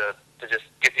just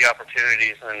get the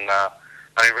opportunities. And I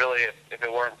mean, really, if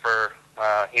it weren't for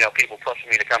people pushing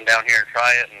me to come down here and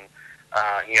try it,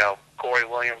 and Corey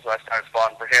Williams, I started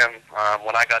spotting for him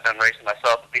when I got done racing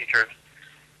myself at Beechers,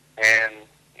 and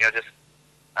just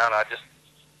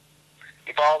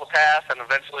you follow the path, and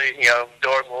eventually,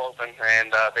 doors will open,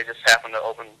 and they just happen to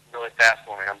open really fast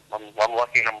for me. I'm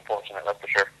lucky and I'm fortunate, that's for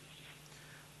sure.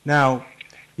 Now,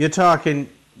 you're talking.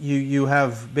 You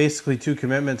have basically 2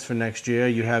 commitments for next year.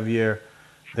 You have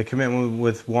the commitment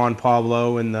with Juan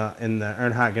Pablo in the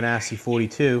Earnhardt Ganassi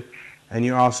 42, and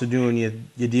you're also doing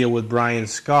your deal with Brian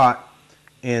Scott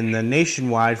in the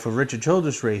Nationwide for Richard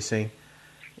Childress Racing.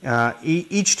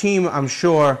 Each team, I'm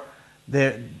sure,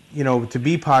 that to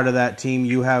be part of that team,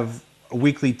 you have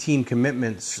weekly team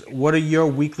commitments. What are your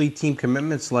weekly team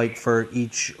commitments like for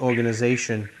each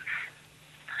organization?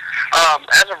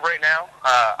 As of right now,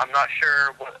 I'm not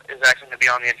sure what is actually going to be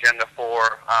on the agenda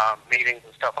for meetings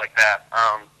and stuff like that.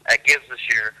 At Gibbs this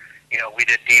year, we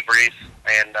did debriefs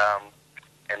and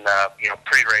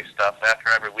pre-race stuff. After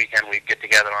every weekend, we'd get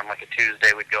together on like a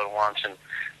Tuesday. We'd go to lunch and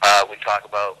we'd talk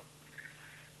about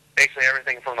basically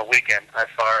everything from the weekend as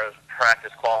far as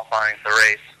practice, qualifying, the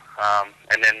race,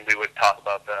 and then we would talk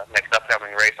about the next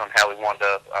upcoming race on how we wanted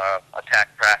to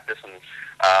attack practice and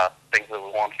things that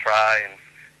we want to try, and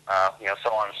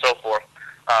so on and so forth.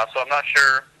 So I'm not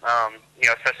sure,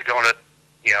 especially going to,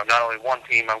 not only one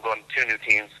team, I'm going to 2 new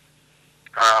teams.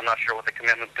 I'm not sure what the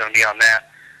commitment's going to be on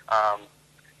that.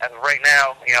 As of right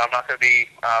now, I'm not going to be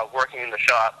working in the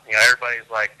shop. Everybody's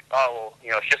like, oh,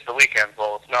 well, it's just the weekends.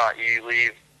 Well, it's not. You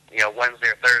leave, Wednesday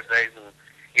or Thursdays, and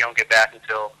you don't get back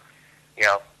until,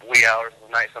 wee hours of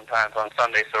the night sometimes on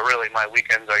Sunday. So really, my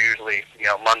weekends are usually,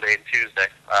 Monday and Tuesday.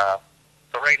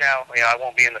 So right now, I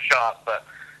won't be in the shop, but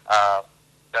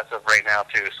that's of right now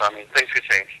too. So I mean, things could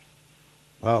change.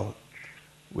 Well,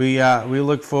 we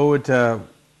look forward to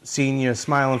seeing your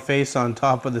smiling face on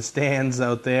top of the stands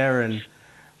out there, and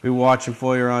be watching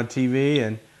for you on TV.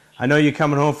 And I know you're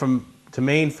coming home to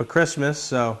Maine for Christmas,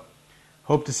 so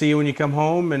hope to see you when you come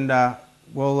home. And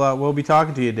we'll be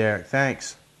talking to you, Derek.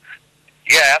 Thanks.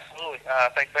 Yeah, absolutely.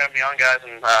 Thanks for having me on, guys,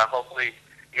 and hopefully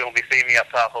you won't be seeing me up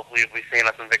top. Hopefully you'll be seeing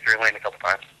us in victory lane a couple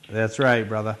times. That's right,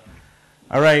 brother.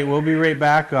 All right, we'll be right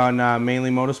back on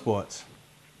Mainly Motorsports.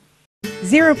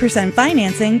 0%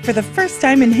 financing for the first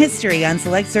time in history on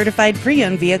select certified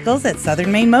pre-owned vehicles at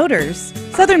Southern Maine Motors.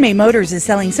 Southern Maine Motors is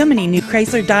selling so many new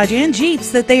Chrysler, Dodge, and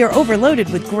Jeeps that they are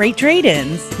overloaded with great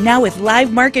trade-ins. Now with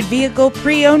live market vehicle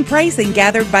pre-owned pricing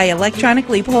gathered by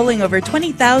electronically polling over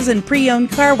 20,000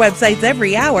 pre-owned car websites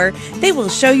every hour, they will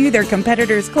show you their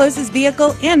competitors' closest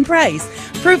vehicle and price.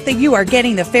 Proof that you are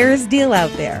getting the fairest deal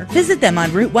out there. Visit them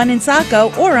on Route 1 in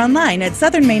Saco or online at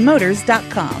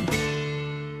southernmainmotors.com.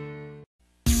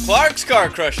 Clark's Car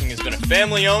Crushing has been a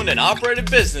family-owned and operated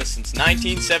business since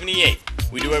 1978.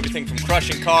 We do everything from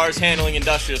crushing cars, handling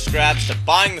industrial scraps, to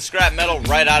buying the scrap metal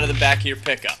right out of the back of your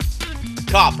pickup.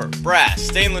 Copper, brass,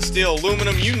 stainless steel,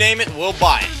 aluminum, you name it, we'll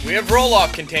buy it. We have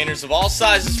roll-off containers of all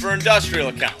sizes for industrial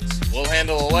accounts. We'll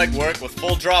handle the legwork with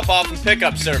full drop-off and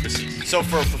pickup services. So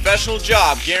for a professional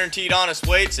job, guaranteed honest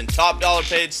weights, and top dollar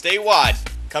paid statewide,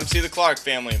 come see the Clark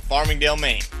family in Farmingdale,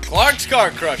 Maine. Clark's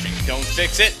Car Crushing. Don't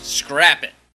fix it, scrap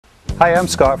it. Hi, I'm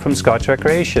Scott from Scott's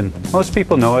Recreation. Most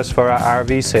people know us for our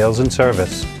RV sales and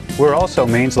service. We're also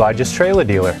Maine's largest trailer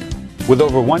dealer. With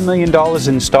over $1 million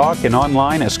in stock and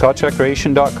online at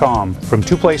scottsrecreation.com. From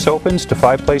 2-place opens to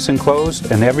 5-place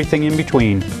enclosed and everything in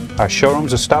between. Our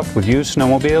showrooms are stuffed with used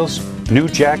snowmobiles, new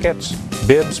jackets,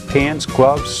 bibs, pants,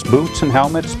 gloves, boots and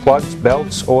helmets, plugs,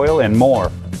 belts, oil, and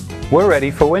more. We're ready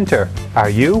for winter.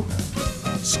 Are you?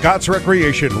 Scott's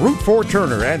Recreation, Route 4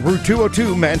 Turner and Route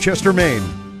 202 Manchester,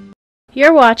 Maine.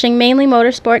 You're watching Mainly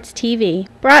Motorsports TV,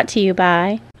 brought to you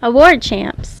by Award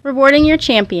Champs, rewarding your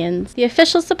champions, the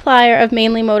official supplier of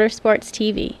Mainly Motorsports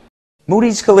TV.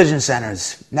 Moody's Collision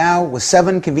Centers, now with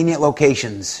 7 convenient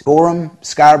locations: Gorham,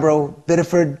 Scarborough,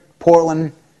 Biddeford,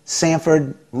 Portland,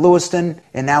 Sanford, Lewiston,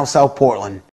 and now South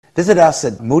Portland. Visit us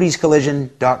at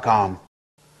moodyscollision.com.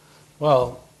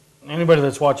 Well, anybody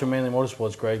that's watching Mainly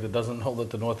Motorsports, Greg, that doesn't know that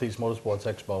the Northeast Motorsports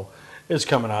Expo is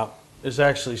coming up is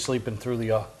actually sleeping through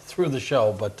the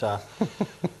show. But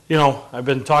you know, I've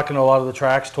been talking to a lot of the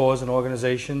tracks, tours, and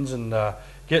organizations, and I'll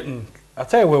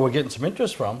tell you where we're getting some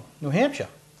interest from: New Hampshire.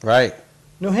 Right.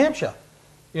 New Hampshire.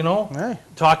 You know, right.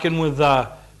 Talking with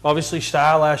obviously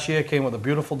Star last year came with a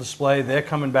beautiful display. They're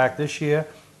coming back this year.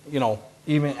 You know,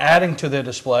 even adding to their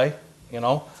display. You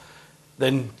know,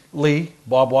 then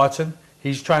Bob Watson,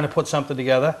 he's trying to put something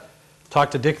together.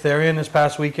 Talked to Dick Therian this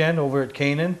past weekend over at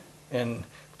Canaan, and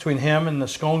between him and the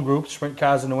Scone Group, Sprint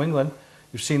Cars in New England,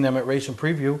 you've seen them at Race and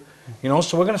Preview. You know,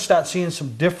 so we're going to start seeing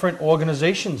some different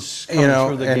organizations coming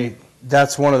through the gate.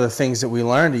 That's one of the things that we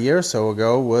learned a year or so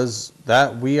ago, was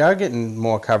that we are getting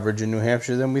more coverage in New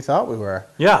Hampshire than we thought we were.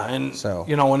 Yeah, and so,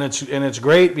 you know, and it's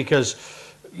great because,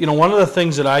 you know, one of the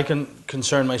things that I can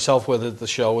concern myself with at the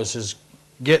show is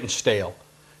getting stale.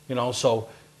 You know, so,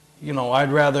 you know,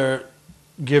 I'd rather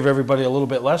give everybody a little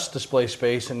bit less display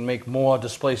space and make more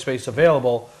display space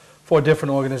available for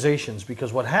different organizations.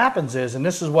 Because what happens is, and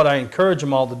this is what I encourage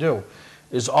them all to do,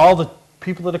 is all the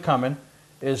people that are coming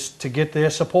is to get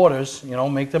their supporters, you know,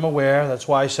 make them aware. That's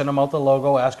why I send them out the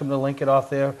logo, ask them to link it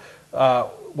off their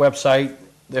website,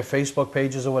 their Facebook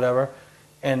pages or whatever,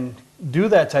 and do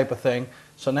that type of thing.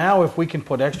 So now if we can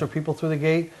put extra people through the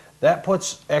gate, that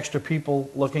puts extra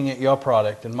people looking at your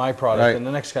product and my product, right, and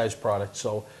the next guy's product.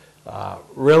 So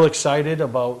real excited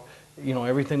about, you know,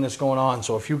 everything that's going on.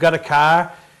 So if you've got a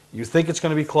car, you think it's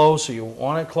going to be close, or you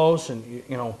want it close, and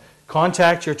you know,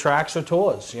 contact your tracks or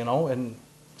tours, you know, and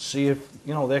see if,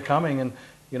 you know, they're coming. And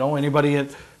you know, anybody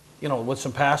at, you know, with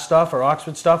some past stuff or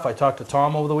Oxford stuff. I talked to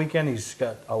Tom over the weekend. He's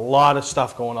got a lot of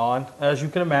stuff going on, as you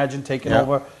can imagine, taking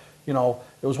over. You know,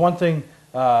 it was one thing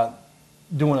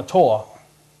doing a tour,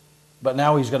 but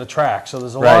now he's got a track. So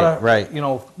there's a lot of, you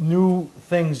know, new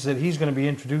things that he's going to be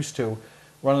introduced to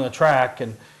running the track.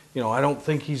 And, you know, I don't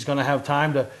think he's going to have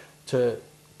time to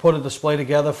put a display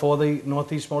together for the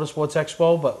Northeast Motorsports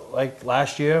Expo. But like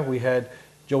last year, we had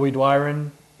Joey Dwyron,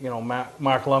 you know,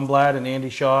 Mark Lundblad and Andy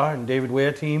Shaw and David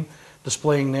Ware team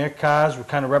displaying their cars. We're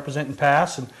kind of representing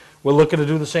past, and we're looking to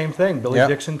do the same thing. Billy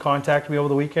Dixon contacted me over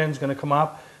the weekend. Is going to come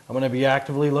up. I'm going to be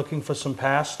actively looking for some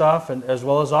past stuff and as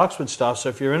well as Oxford stuff. So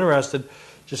if you're interested,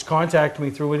 just contact me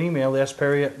through an email,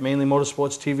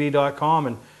 sperry@mainlymotorsportstv.com,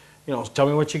 and, you know, tell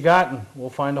me what you got, and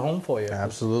we'll find a home for you.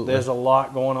 Absolutely. There's a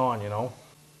lot going on, you know.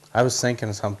 I was thinking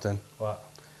of something. What?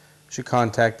 You should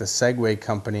contact the Segway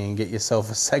company and get yourself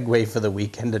a Segway for the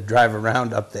weekend to drive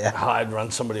around up there. I'd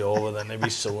run somebody over, then they'd be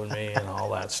suing me and all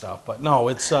that stuff. But no,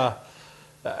 it's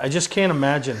I just can't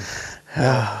imagine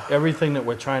everything that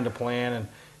we're trying to plan. And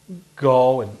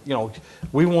go. And, you know,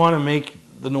 we want to make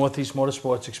the Northeast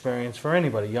Motorsports experience for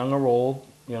anybody, young or old,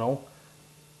 you know,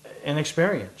 an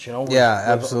experience, you know.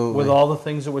 Absolutely. With all the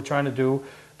things that we're trying to do,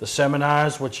 the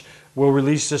seminars, which we'll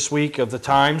release this week of the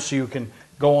times, so you can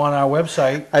go on our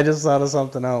website. I just thought of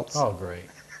something else. Oh, great.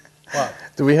 What?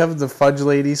 Do we have the Fudge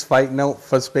ladies fighting out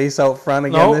for space out front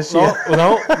again this year?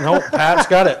 No, Pat's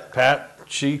got it. Pat,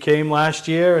 she came last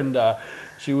year, and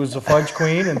she was the Fudge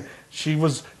Queen, and she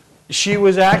was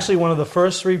actually one of the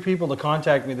first 3 people to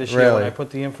contact me this year when I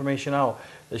put the information out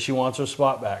that she wants her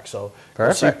spot back. So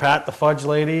we'll see Pat, the Fudge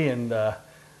lady, and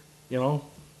you know,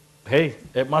 hey,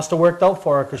 it must have worked out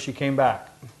for her because she came back.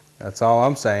 That's all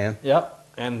I'm saying. Yep,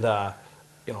 and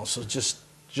you know, so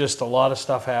just a lot of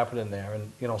stuff happening there. And,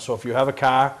 you know, so if you have a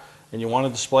car and you want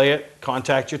to display it,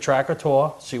 contact your Tracker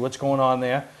Tour, see what's going on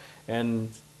there. And,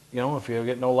 you know, if you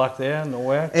get no luck there,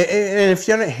 nowhere. And if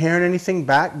you're not hearing anything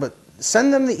back, but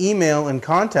send them the email and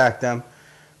contact them,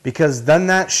 because then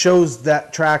that shows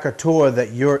that Tracker Tour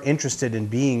that you're interested in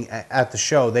being at the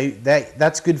show.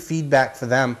 That's good feedback for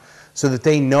them, so that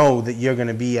they know that you're going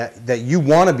to be that you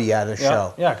want to be at a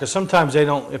show. Yeah, because sometimes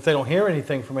if they don't hear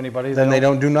anything from anybody, then they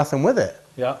don't do nothing with it.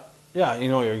 Yeah, you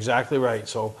know, you're exactly right.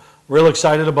 So real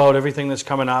excited about everything that's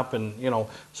coming up, and, you know,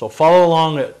 so follow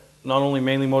along at not only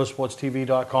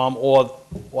mainlymotorsportstv.com or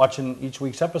watching each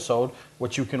week's episode,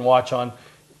 which you can watch on,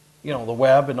 you know, the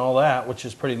web and all that, which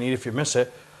is pretty neat if you miss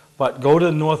it. But go to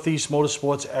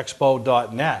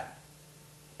northeastmotorsportsexpo.net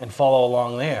and follow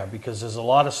along there, because there's a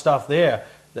lot of stuff there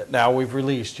that now we've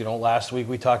released. You know, last week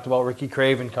we talked about Ricky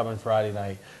Craven coming Friday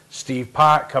night, Steve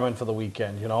Park coming for the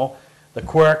weekend, you know, the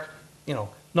Quirk, you know,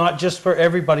 not just for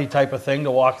everybody type of thing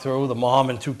to walk through, the mom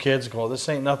and 2 kids go, this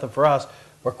ain't nothing for us.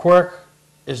 But Quirk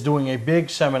is doing a big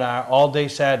seminar all day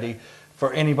Saturday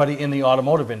for anybody in the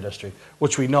automotive industry,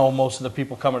 which we know most of the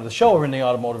people coming to the show are in the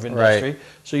automotive industry. Right.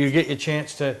 So you get your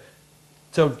chance to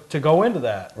go into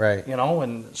that, right? You know,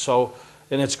 and so,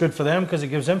 and it's good for them because it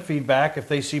gives them feedback if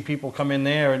they see people come in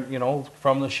there and, you know,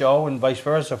 from the show, and vice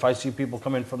versa. If I see people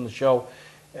come in from the show,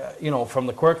 you know, from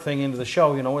the Quirk thing into the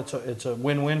show, you know, it's a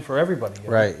win-win for everybody. You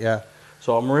know? Right. Yeah.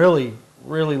 So I'm really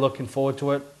looking forward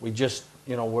to it. We just,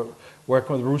 you know, we're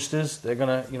working with Roosters. They're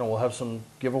gonna, you know, we'll have some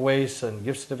giveaways and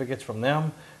gift certificates from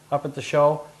them up at the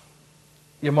show.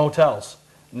 Your motels.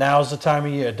 Now's the time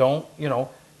of year. Don't, you know,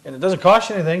 and it doesn't cost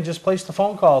you anything. Just place the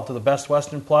phone call to the Best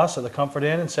Western Plus or the Comfort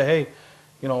Inn and say, hey,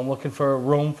 you know, I'm looking for a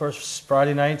room for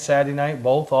Friday night, Saturday night,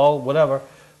 both, all, whatever,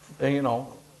 you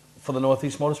know, for the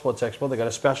Northeast Motorsports Expo. They got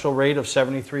a special rate of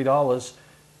 $73,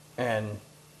 and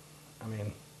I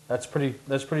mean, that's pretty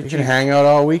cheap. You can hang out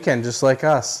all weekend just like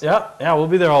us. Yeah, we'll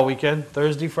be there all weekend,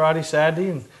 Thursday, Friday, Saturday,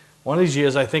 and one of these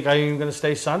years I think I'm even going to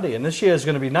stay Sunday. And this year is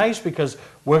going to be nice because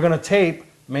we're going to tape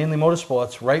Mainly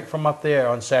Motorsports right from up there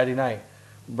on Saturday night.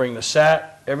 Bring the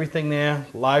set, everything there,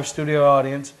 live studio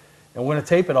audience, and we're going to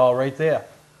tape it all right there.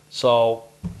 So,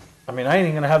 I mean, I ain't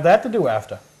even going to have that to do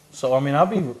after. So, I mean, I'll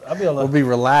be able to... We'll be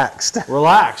relaxed.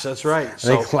 Relax, that's right. I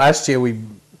think last year we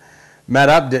met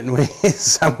up, didn't we,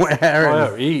 somewhere?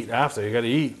 Oh, yeah, eat after. You got to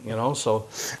eat, you know. So,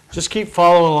 just keep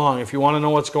following along. If you want to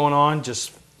know what's going on,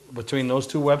 just between those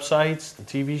 2 websites, the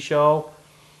TV show,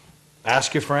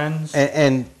 ask your friends.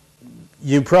 And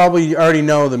you probably already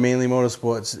know the Mainly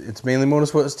Motorsports. It's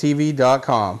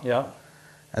mainlymotorsportstv.com. Yeah.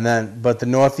 And then, but the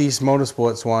Northeast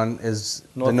Motorsports one is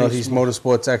the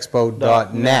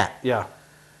northeastmotorsportsexpo.net. Yeah.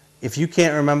 If you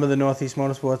can't remember the Northeast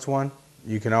Motorsports one,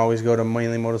 you can always go to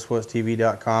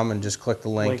mainlymotorsportstv.com and just click the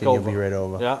link and you'll be right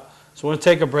over. Yeah. So we're going to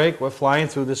take a break. We're flying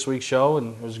through this week's show,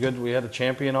 and it was good. We had a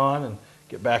champion on and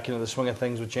get back into the swing of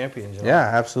things with champions. You know?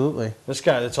 Yeah, absolutely. This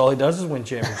guy, that's all he does is win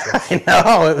championships. I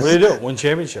know. What do you do? Win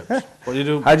championships. What do you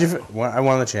do? How'd you feel? I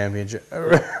won the championship.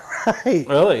 Right.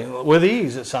 Really? With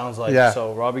ease, it sounds like. Yeah.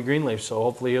 So, Robbie Greenleaf. So,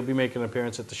 hopefully he'll be making an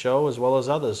appearance at the show as well as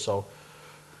others. So,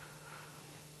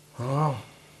 we'll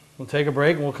take a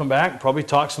break and we'll come back and probably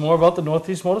talk some more about the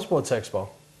Northeast Motorsports Expo.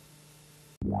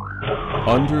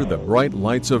 Under the bright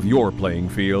lights of your playing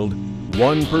field,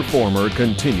 one performer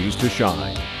continues to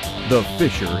shine. The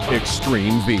Fisher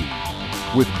Extreme V.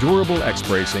 With durable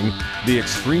X-bracing, the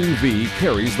Extreme V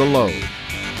carries the load.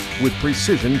 With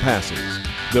precision passes,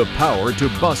 the power to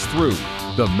bust through,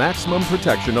 the maximum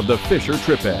protection of the Fisher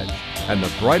trip edge, and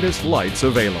the brightest lights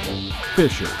available.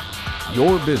 Fisher,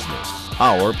 your business,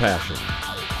 our passion.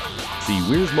 See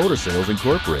Weir's Motor Sales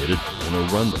Incorporated in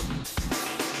Arundel.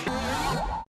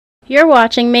 You're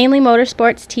watching Mainly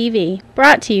Motorsports TV,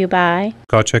 brought to you by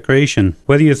Scotch Recreation.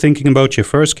 Whether you're thinking about your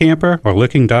first camper or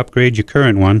looking to upgrade your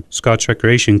current one, Scotch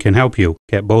Recreation can help you.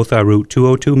 Get both our Route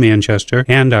 202 Manchester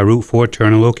and our Route 4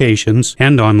 Turner locations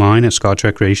and online at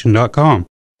scotchrecreation.com.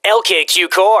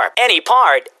 LKQ Core. Any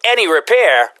part, any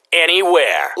repair,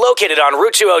 anywhere. Located on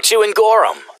Route 202 in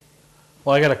Gorham.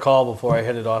 Well, I got a call before I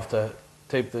headed off to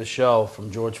tape this show from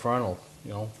George Fernald,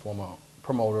 former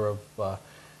promoter of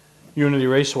Unity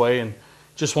Raceway, and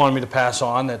just wanted me to pass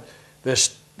on that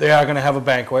they are going to have a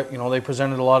banquet. They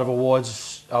presented a lot of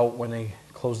awards out when they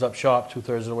closed up shop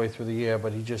 2/3 of the way through the year,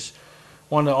 but he just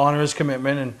wanted to honor his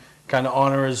commitment and kind of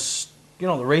honor his, the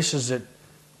races that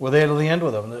were there to the end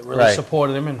with him, that really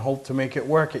supported him and hoped to make it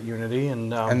work at Unity.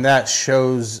 And that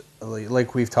shows,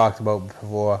 like we've talked about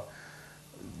before,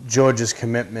 George's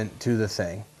commitment to the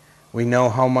thing. We know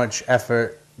how much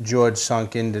effort George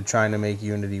sunk into trying to make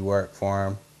Unity work for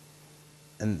him.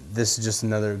 And this is just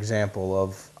another example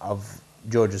of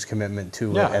George's commitment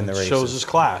to it and the races. Shows his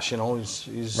class,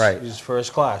 he's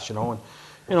first class, and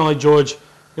like George,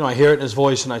 I hear it in his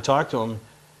voice and I talk to him,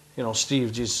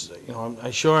 Steve, just,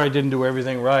 I'm sure I didn't do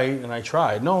everything right and I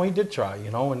tried. No, he did try,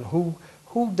 and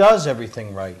who does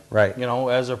everything right? Right.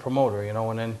 As a promoter,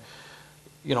 and then,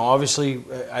 obviously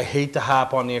I hate to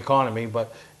harp on the economy,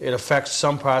 but it affects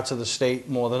some parts of the state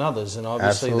more than others, and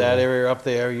obviously that area up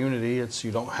there, Unity,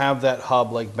 you don't have that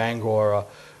hub like Bangor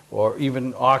or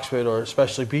even Oxford or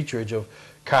especially Beechridge of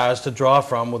cars to draw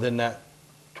from within that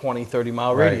 20,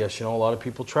 30-mile radius. A lot of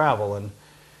people travel, and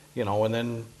and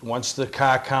then once the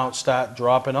car counts start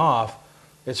dropping off,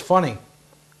 it's funny.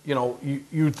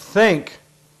 You'd think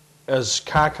as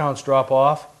car counts drop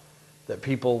off that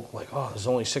people there's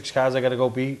only 6 cars I got to go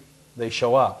beat, they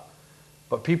show up.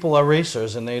 But people are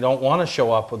racers and they don't want to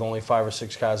show up with only 5 or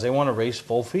 6 cars. They want to race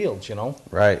full fields,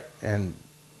 Right, and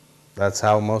that's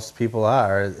how most people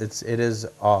are. It is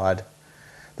odd.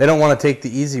 They don't want to take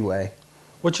the easy way.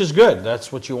 Which is good.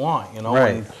 That's what you want,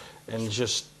 Right. And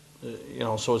just,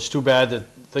 so it's too bad that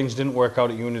things didn't work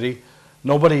out at Unity.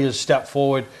 Nobody has stepped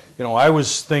forward. I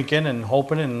was thinking and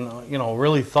hoping and,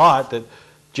 really thought that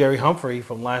Jerry Humphrey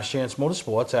from Last Chance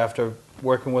Motorsports, after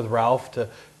working with Ralph to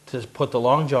put the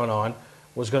Long John on,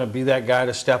 was going to be that guy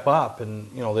to step up. And,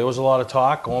 there was a lot of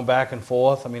talk going back and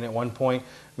forth. I mean, at one point,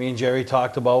 me and Jerry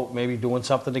talked about maybe doing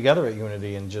something together at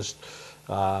Unity and just,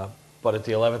 but at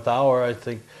the 11th hour, I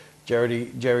think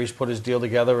Jerry's put his deal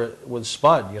together with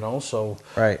Spud, so.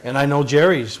 Right. And I know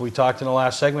Jerry's, we talked in the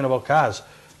last segment about cars.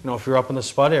 If you're up in the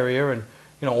Spud area and,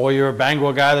 or you're a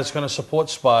Bangor guy that's going to support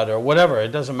Spud or whatever,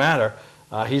 it doesn't matter.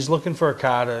 He's looking for a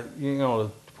car to,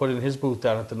 to put in his booth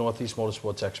down at the Northeast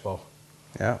Motorsports Expo.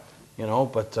 Yeah.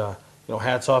 But,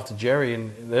 hats off to Jerry.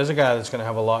 And there's a guy that's going to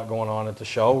have a lot going on at the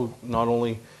show, not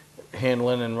only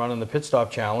handling and running the Pit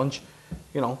Stop Challenge,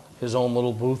 his own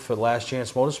little booth for Last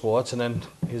Chance Motorsports, and then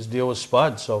his deal with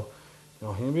Spud. So,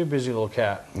 he'll be a busy little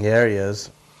cat. Yeah, he is.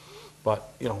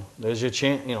 But, there's your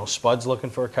chance. Spud's looking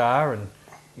for a car, and,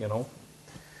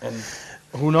 and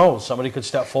who knows? Somebody could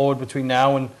step forward between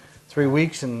now and 3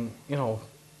 weeks and,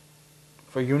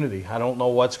 for Unity. I don't know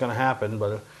what's going to happen,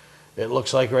 but it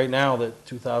looks like right now that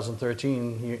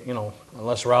 2013,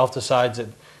 unless Ralph decides that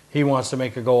he wants to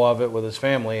make a go of it with his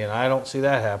family, and I don't see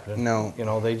that happening. No.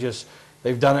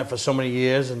 They've done it for so many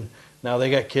years, and now they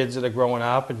got kids that are growing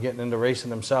up and getting into racing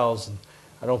themselves, and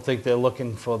I don't think they're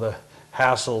looking for the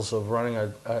hassles of running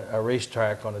a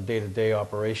racetrack on a day-to-day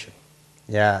operation.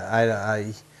 Yeah,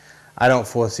 I don't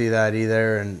foresee that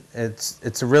either, and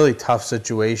it's a really tough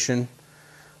situation.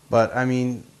 But I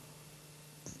mean,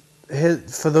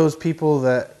 for those people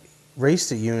that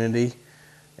raced at Unity,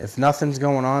 if nothing's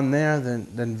going on there,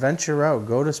 then venture out,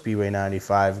 go to Speedway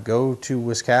 95, go to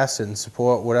Wiscasset and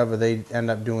support whatever they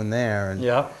end up doing there,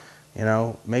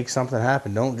 and make something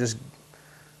happen. Don't just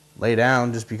lay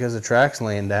down just because the track's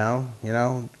laying down.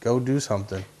 Go do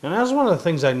something. And that's one of the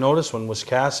things I noticed when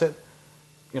Wiscasset,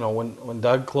 when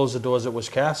Doug closed the doors at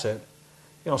Wiscasset,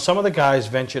 some of the guys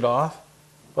ventured off,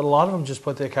 but a lot of them just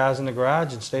put their cars in the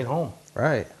garage and stayed home.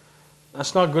 Right.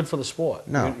 That's not good for the sport.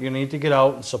 No. You need to get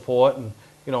out and support, and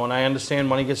and I understand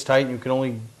money gets tight, and you can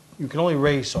only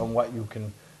race on what you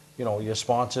can, your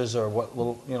sponsors or what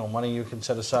little money you can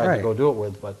set aside to go do it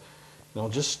with. But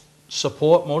just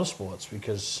support motorsports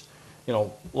because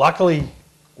luckily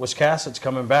Wiscasset's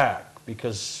coming back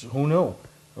because who knew?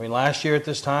 I mean, last year at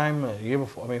this time, the year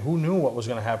before, I mean, who knew what was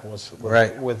going to happen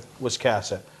with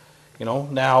Wiscasset?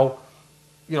 Now,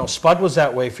 Spud was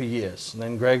that way for years, and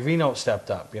then Greg Vino stepped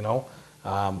up. Now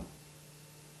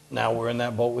we're in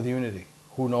that boat with Unity.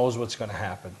 Who knows what's going to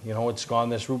happen? It's gone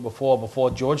this route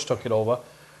before George took it over.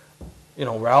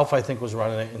 Ralph, I think, was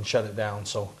running it and shut it down.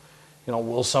 So,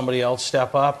 will somebody else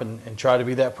step up and try to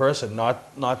be that person?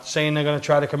 Not saying they're going to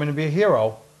try to come in and be a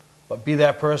hero, but be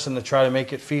that person to try to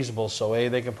make it feasible. So, A,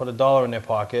 they can put $1 in their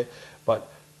pocket,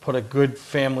 but put a good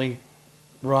family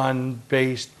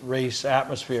run-based race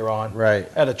atmosphere on Right.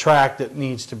 at a track that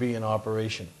needs to be in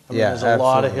operation. I mean, Yeah, there's a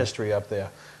lot of absolutely. history up there.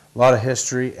 A lot of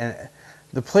history, and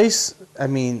the place, I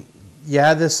mean,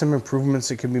 yeah, there's some improvements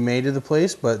that can be made to the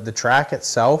place, but the track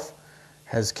itself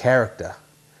has character.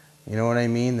 You know what I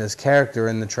mean? There's character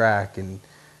in the track, and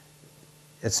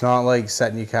it's not like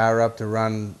setting your car up to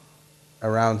run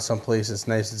around someplace that's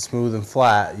nice and smooth and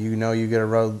flat. You know you got to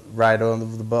ride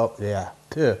over the bump. Yeah,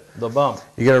 too. The bump.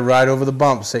 You got to ride over the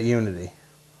bumps at Unity.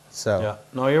 So Yeah,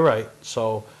 no, you're right.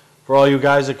 So for all you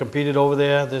guys that competed over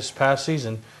there this past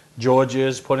season, George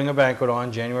is putting a banquet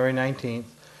on January 19th,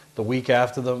 the week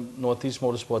after the Northeast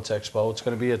Motorsports Expo. It's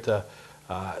going to be at the,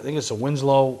 I think it's the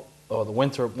Winslow or the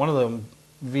Winthrop, one of the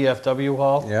VFW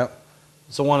hall. Yep.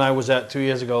 It's the one I was at 2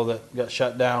 years ago that got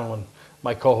shut down when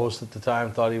my co-host at the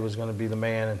time thought he was going to be the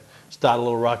man and start a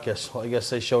little ruckus. Well, I guess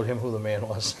they showed him who the man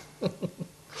was.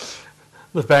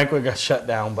 The banquet got shut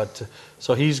down, but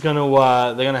so he's going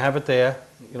to, they're going to have it there.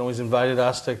 You know, he's invited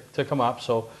us to come up.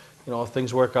 So, you know, if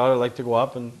things work out, I'd like to go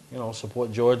up and, you know,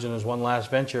 support George in his one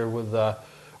last venture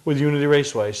with Unity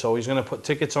Raceway. So he's going to put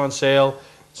tickets on sale.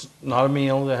 It's not a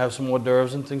meal. They have some hors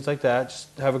d'oeuvres and things like that.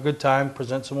 Just have a good time,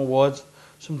 present some awards,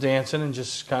 some dancing, and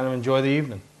just kind of enjoy the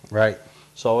evening. Right.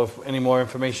 So if any more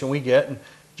information we get, and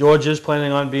George is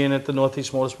planning on being at the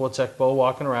Northeast Motorsports Expo,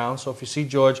 walking around. So if you see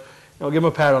George, you know, give him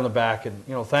a pat on the back and,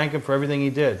 you know, thank him for everything he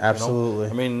did. Absolutely.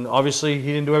 You know? I mean, obviously he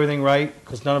didn't do everything right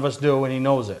because none of us do, and he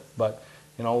knows it. But,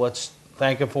 you know, let's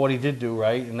thank him for what he did do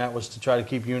right, and that was to try to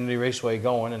keep Unity Raceway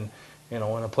going and, you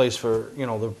know, in a place for, you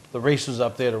know, the racers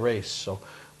up there to race. So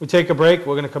we take a break.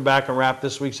 We're going to come back and wrap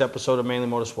this week's episode of Mainly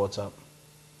Motorsports up.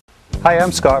 Hi,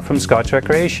 I'm Scott from Scott's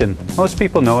Recreation. Most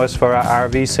people know us for our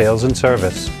RV sales and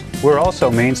service. We're also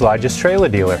Maine's largest trailer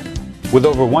dealer. With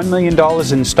over $1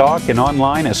 million in stock and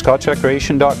online at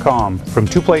scottsrecreation.com, from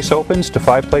 2-place opens to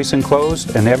 5-place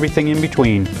enclosed and everything in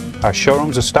between. Our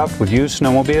showrooms are stuffed with used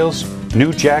snowmobiles,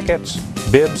 new jackets,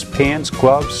 bibs, pants,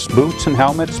 gloves, boots and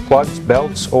helmets, plugs,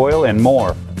 belts, oil, and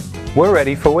more. We're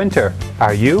ready for winter.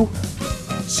 Are you?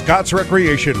 Scott's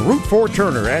Recreation, Route 4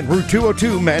 Turner and Route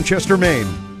 202 Manchester, Maine.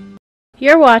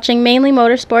 You're watching Mainly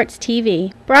Motorsports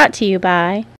TV, brought to you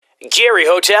by Gary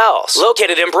Hotels,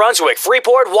 located in Brunswick,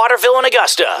 Freeport, Waterville, and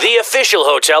Augusta, the official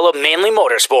hotel of Mainly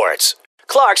Motorsports.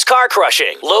 Clark's Car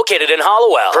Crushing, located in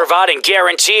Hollowell, providing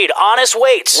guaranteed honest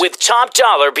weights with top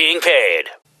dollar being paid.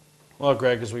 Well,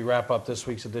 Greg, as we wrap up this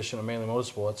week's edition of Mainly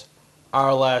Motorsports,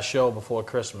 our last show before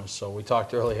Christmas. So we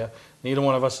talked earlier, neither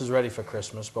one of us is ready for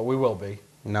Christmas, but we will be.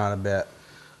 Not a bit.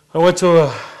 I went to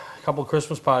a couple of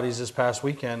Christmas parties this past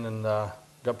weekend and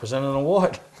got presented an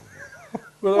award.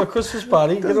 With our Christmas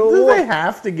party, get an award. Do they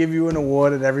have to give you an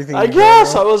award at everything? I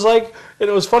guess. I was like, and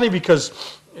it was funny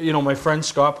because, you know, my friend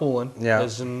Scott Poulin,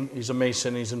 he's a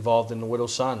Mason, he's involved in the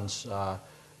Widow's Sons,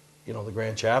 you know, the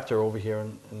Grand Chapter over here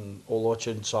in Old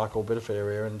Orchard, Saco, Biddeford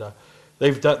area, and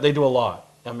they do a lot.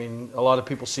 I mean, a lot of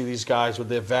people see these guys with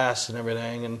their vests and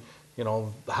everything, and, you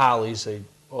know, Harleys, you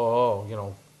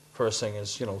know, first thing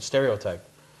is, you know, stereotype.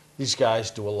 These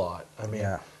guys do a lot. I mean,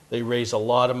 they raise a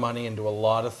lot of money and do a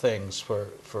lot of things for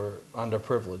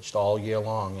underprivileged all year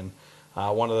long. And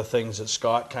one of the things that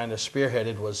Scott kind of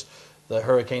spearheaded was the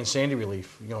Hurricane Sandy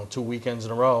relief. You know, 2 weekends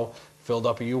in a row, filled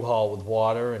up a U-Haul with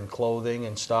water and clothing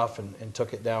and stuff and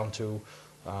took it down to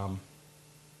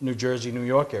New Jersey, New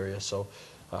York area. So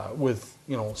with,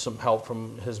 you know, some help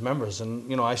from his members. And,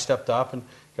 you know, I stepped up and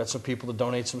got some people to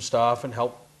donate some stuff and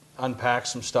help unpack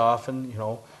some stuff, and, you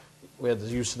know, we had the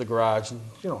use of the garage, and,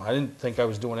 you know, I didn't think I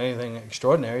was doing anything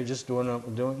extraordinary, just doing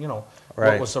you know,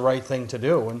 what was the right thing to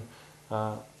do.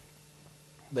 And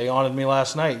they honored me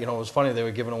last night. You know, it was funny, they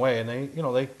were giving away, and they, you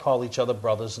know, they call each other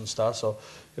brothers and stuff. So,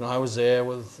 you know, I was there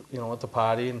with, you know, at the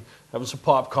party and having some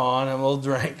popcorn and a little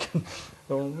drink. You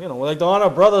know, we're like to honor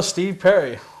brother Steve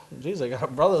Perry. Geez, I got a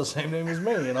brother the same name as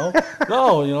me, you know.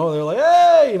 No, you know, they're like,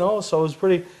 hey, you know. So it was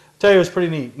pretty. I tell you, it was pretty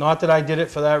neat. Not that I did it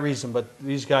for that reason, but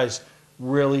these guys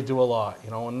really do a lot, you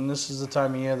know, and this is the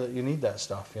time of year that you need that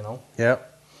stuff, you know.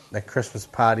 Yep. The Christmas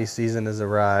party season has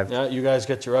arrived. Yeah, you guys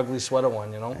get your ugly sweater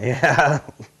one, you know. Yeah.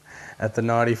 At the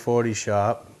Naughty 40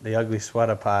 shop, the ugly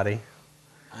sweater party.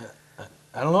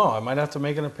 I don't know. I might have to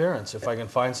make an appearance if I can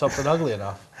find something ugly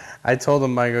enough. I told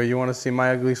him, I go, you want to see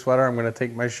my ugly sweater? I'm going to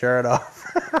take my shirt off.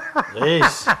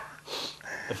 Jeez.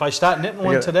 If I start knitting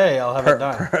one today, I'll have it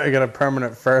done. I got a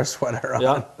permanent fur sweater on.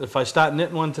 Yeah, if I start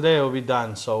knitting one today, it'll be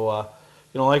done. So,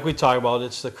 you know, like we talk about,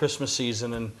 it's the Christmas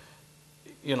season, and,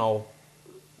 you know,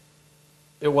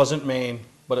 it wasn't Maine,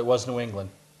 but it was New England.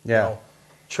 Yeah. You know,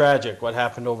 tragic what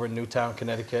happened over in Newtown,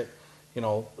 Connecticut. You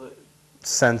know,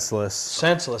 senseless.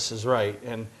 Senseless is right.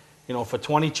 And, for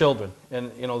 20 children.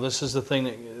 And, this is the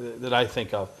thing that I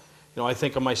think of. I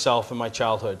think of myself in my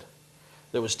childhood.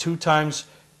 There was 2 times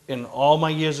in all my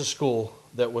years of school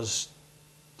that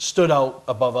stood out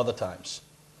above other times.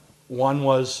 One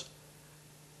was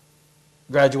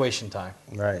graduation time.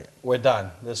 Right. We're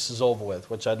done. This is over with,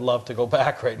 which I'd love to go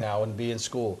back right now and be in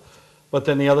school. But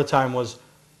then the other time was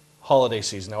holiday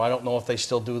season. Now, I don't know if they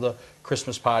still do the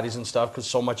Christmas parties and stuff because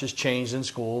so much has changed in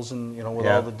schools and, with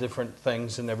all the different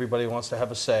things and everybody wants to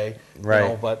have a say.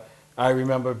 Right. But I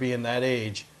remember being that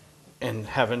age and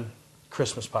having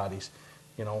Christmas parties,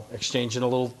 exchanging a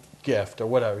little gift or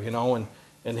whatever,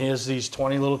 and here's these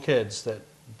 20 little kids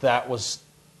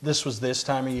this was this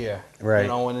time of year. Right.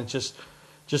 And it's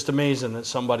just amazing that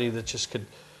somebody that just could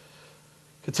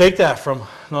take that from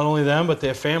not only them but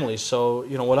their families. So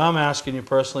what I'm asking you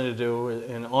personally to do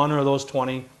in honor of those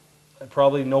 20,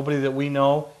 probably nobody that we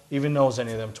know even knows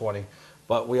any of them 20,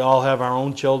 but we all have our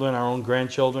own children, our own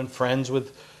grandchildren, friends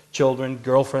with children,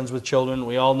 girlfriends with children.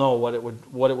 We all know what it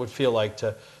would feel like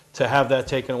to have that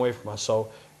taken away from us.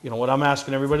 So what I'm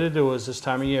asking everybody to do is this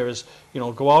time of year is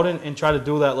go out and try to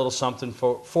do that little something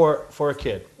for a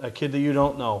kid that you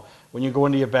don't know. When you go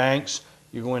into your banks,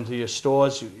 you go into your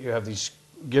stores, you have these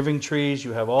giving trees,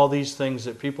 you have all these things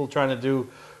that people are trying to do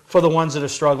for the ones that are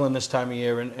struggling this time of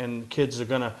year, and kids are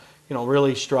going to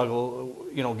really struggle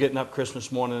getting up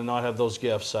Christmas morning and not have those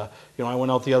gifts. I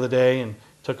went out the other day and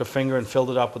took a finger and filled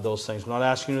it up with those things. I'm not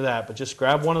asking you that, but just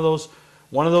grab one of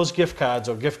those gift cards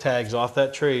or gift tags off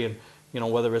that tree,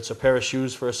 and whether it's a pair of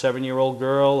shoes for a 7-year-old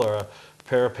girl or a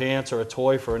pair of pants or a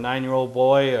toy for a 9-year-old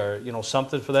boy or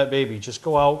something for that baby, just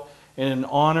go out and in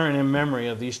honor and in memory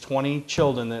of these 20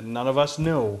 children that none of us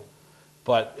knew,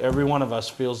 but every one of us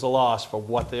feels the loss for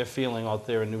what they're feeling out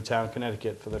there in Newtown,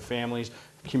 Connecticut, for their families,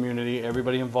 community,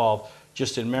 everybody involved.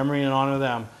 Just in memory and honor of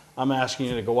them, I'm asking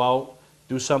you to go out,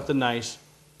 do something nice,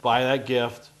 buy that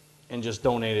gift, and just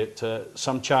donate it to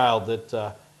some child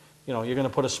that you're going to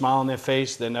put a smile on their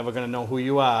face. They're never going to know who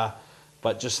you are,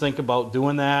 but just think about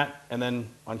doing that, and then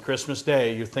on Christmas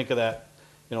Day, you think of that,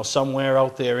 somewhere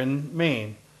out there in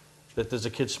Maine, that there's a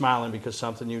kid smiling because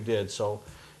something you did. So,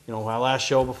 our last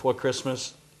show before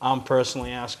Christmas, I'm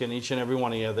personally asking each and every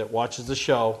one of you that watches the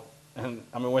show, and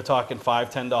we're talking $5,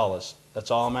 $10.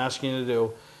 That's all I'm asking you to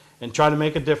do, and try to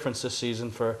make a difference this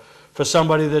season for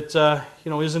somebody that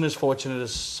isn't as fortunate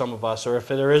as some of us, or if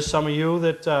there is some of you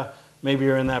that maybe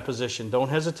you're in that position, don't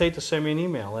hesitate to send me an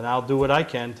email, and I'll do what I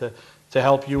can to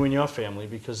help you and your family,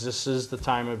 because this is the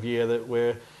time of year that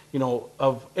we're,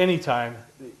 of any time,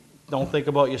 don't think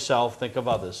about yourself, think of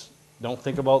others. Don't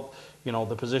think about,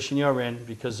 the position you're in,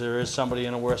 because there is somebody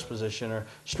in a worse position or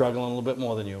struggling a little bit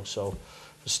more than you. So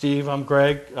for Steve, I'm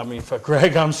Greg. For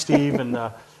Greg, I'm Steve, and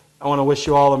I want to wish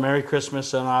you all a Merry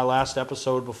Christmas on our last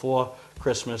episode before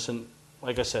Christmas. And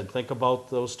like I said, think about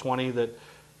those 20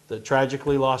 that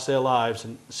tragically lost their lives,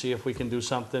 and see if we can do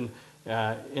something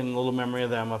in little memory of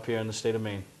them up here in the state of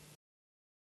Maine.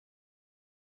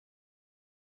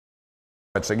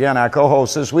 It's again our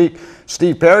co-host this week,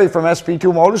 Steve Perry from SP2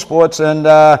 Motorsports, and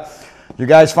you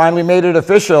guys finally made it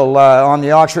official on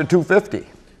the Oxford 250.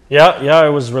 Yeah, it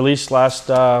was released last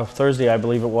Thursday, I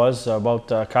believe it was, about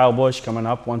Kyle Busch coming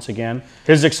up once again.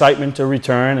 His excitement to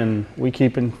return, and we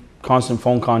keep in constant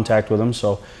phone contact with him,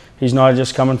 so he's not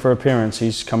just coming for appearance,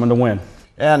 he's coming to win.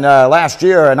 And last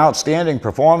year, an outstanding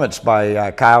performance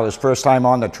by Kyle, his first time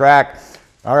on the track.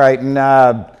 All right, and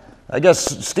I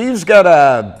guess Steve's got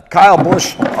a Kyle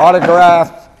Busch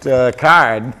autographed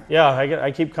card. Yeah,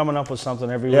 I keep coming up with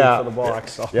something every week for the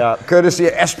box. So. Yeah, courtesy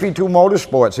of SP2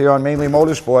 Motorsports here on Mainly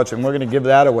Motorsports, and we're going to give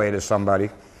that away to somebody.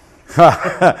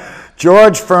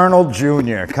 George Fernald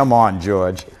Jr. Come on,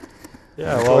 George.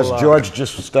 Yeah, of course, George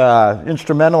just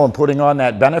instrumental in putting on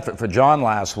that benefit for John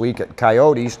last week at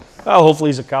Coyotes. Well, hopefully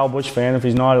he's a Kyle Busch fan. If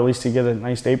he's not, at least he get a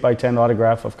nice 8x10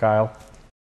 autograph of Kyle.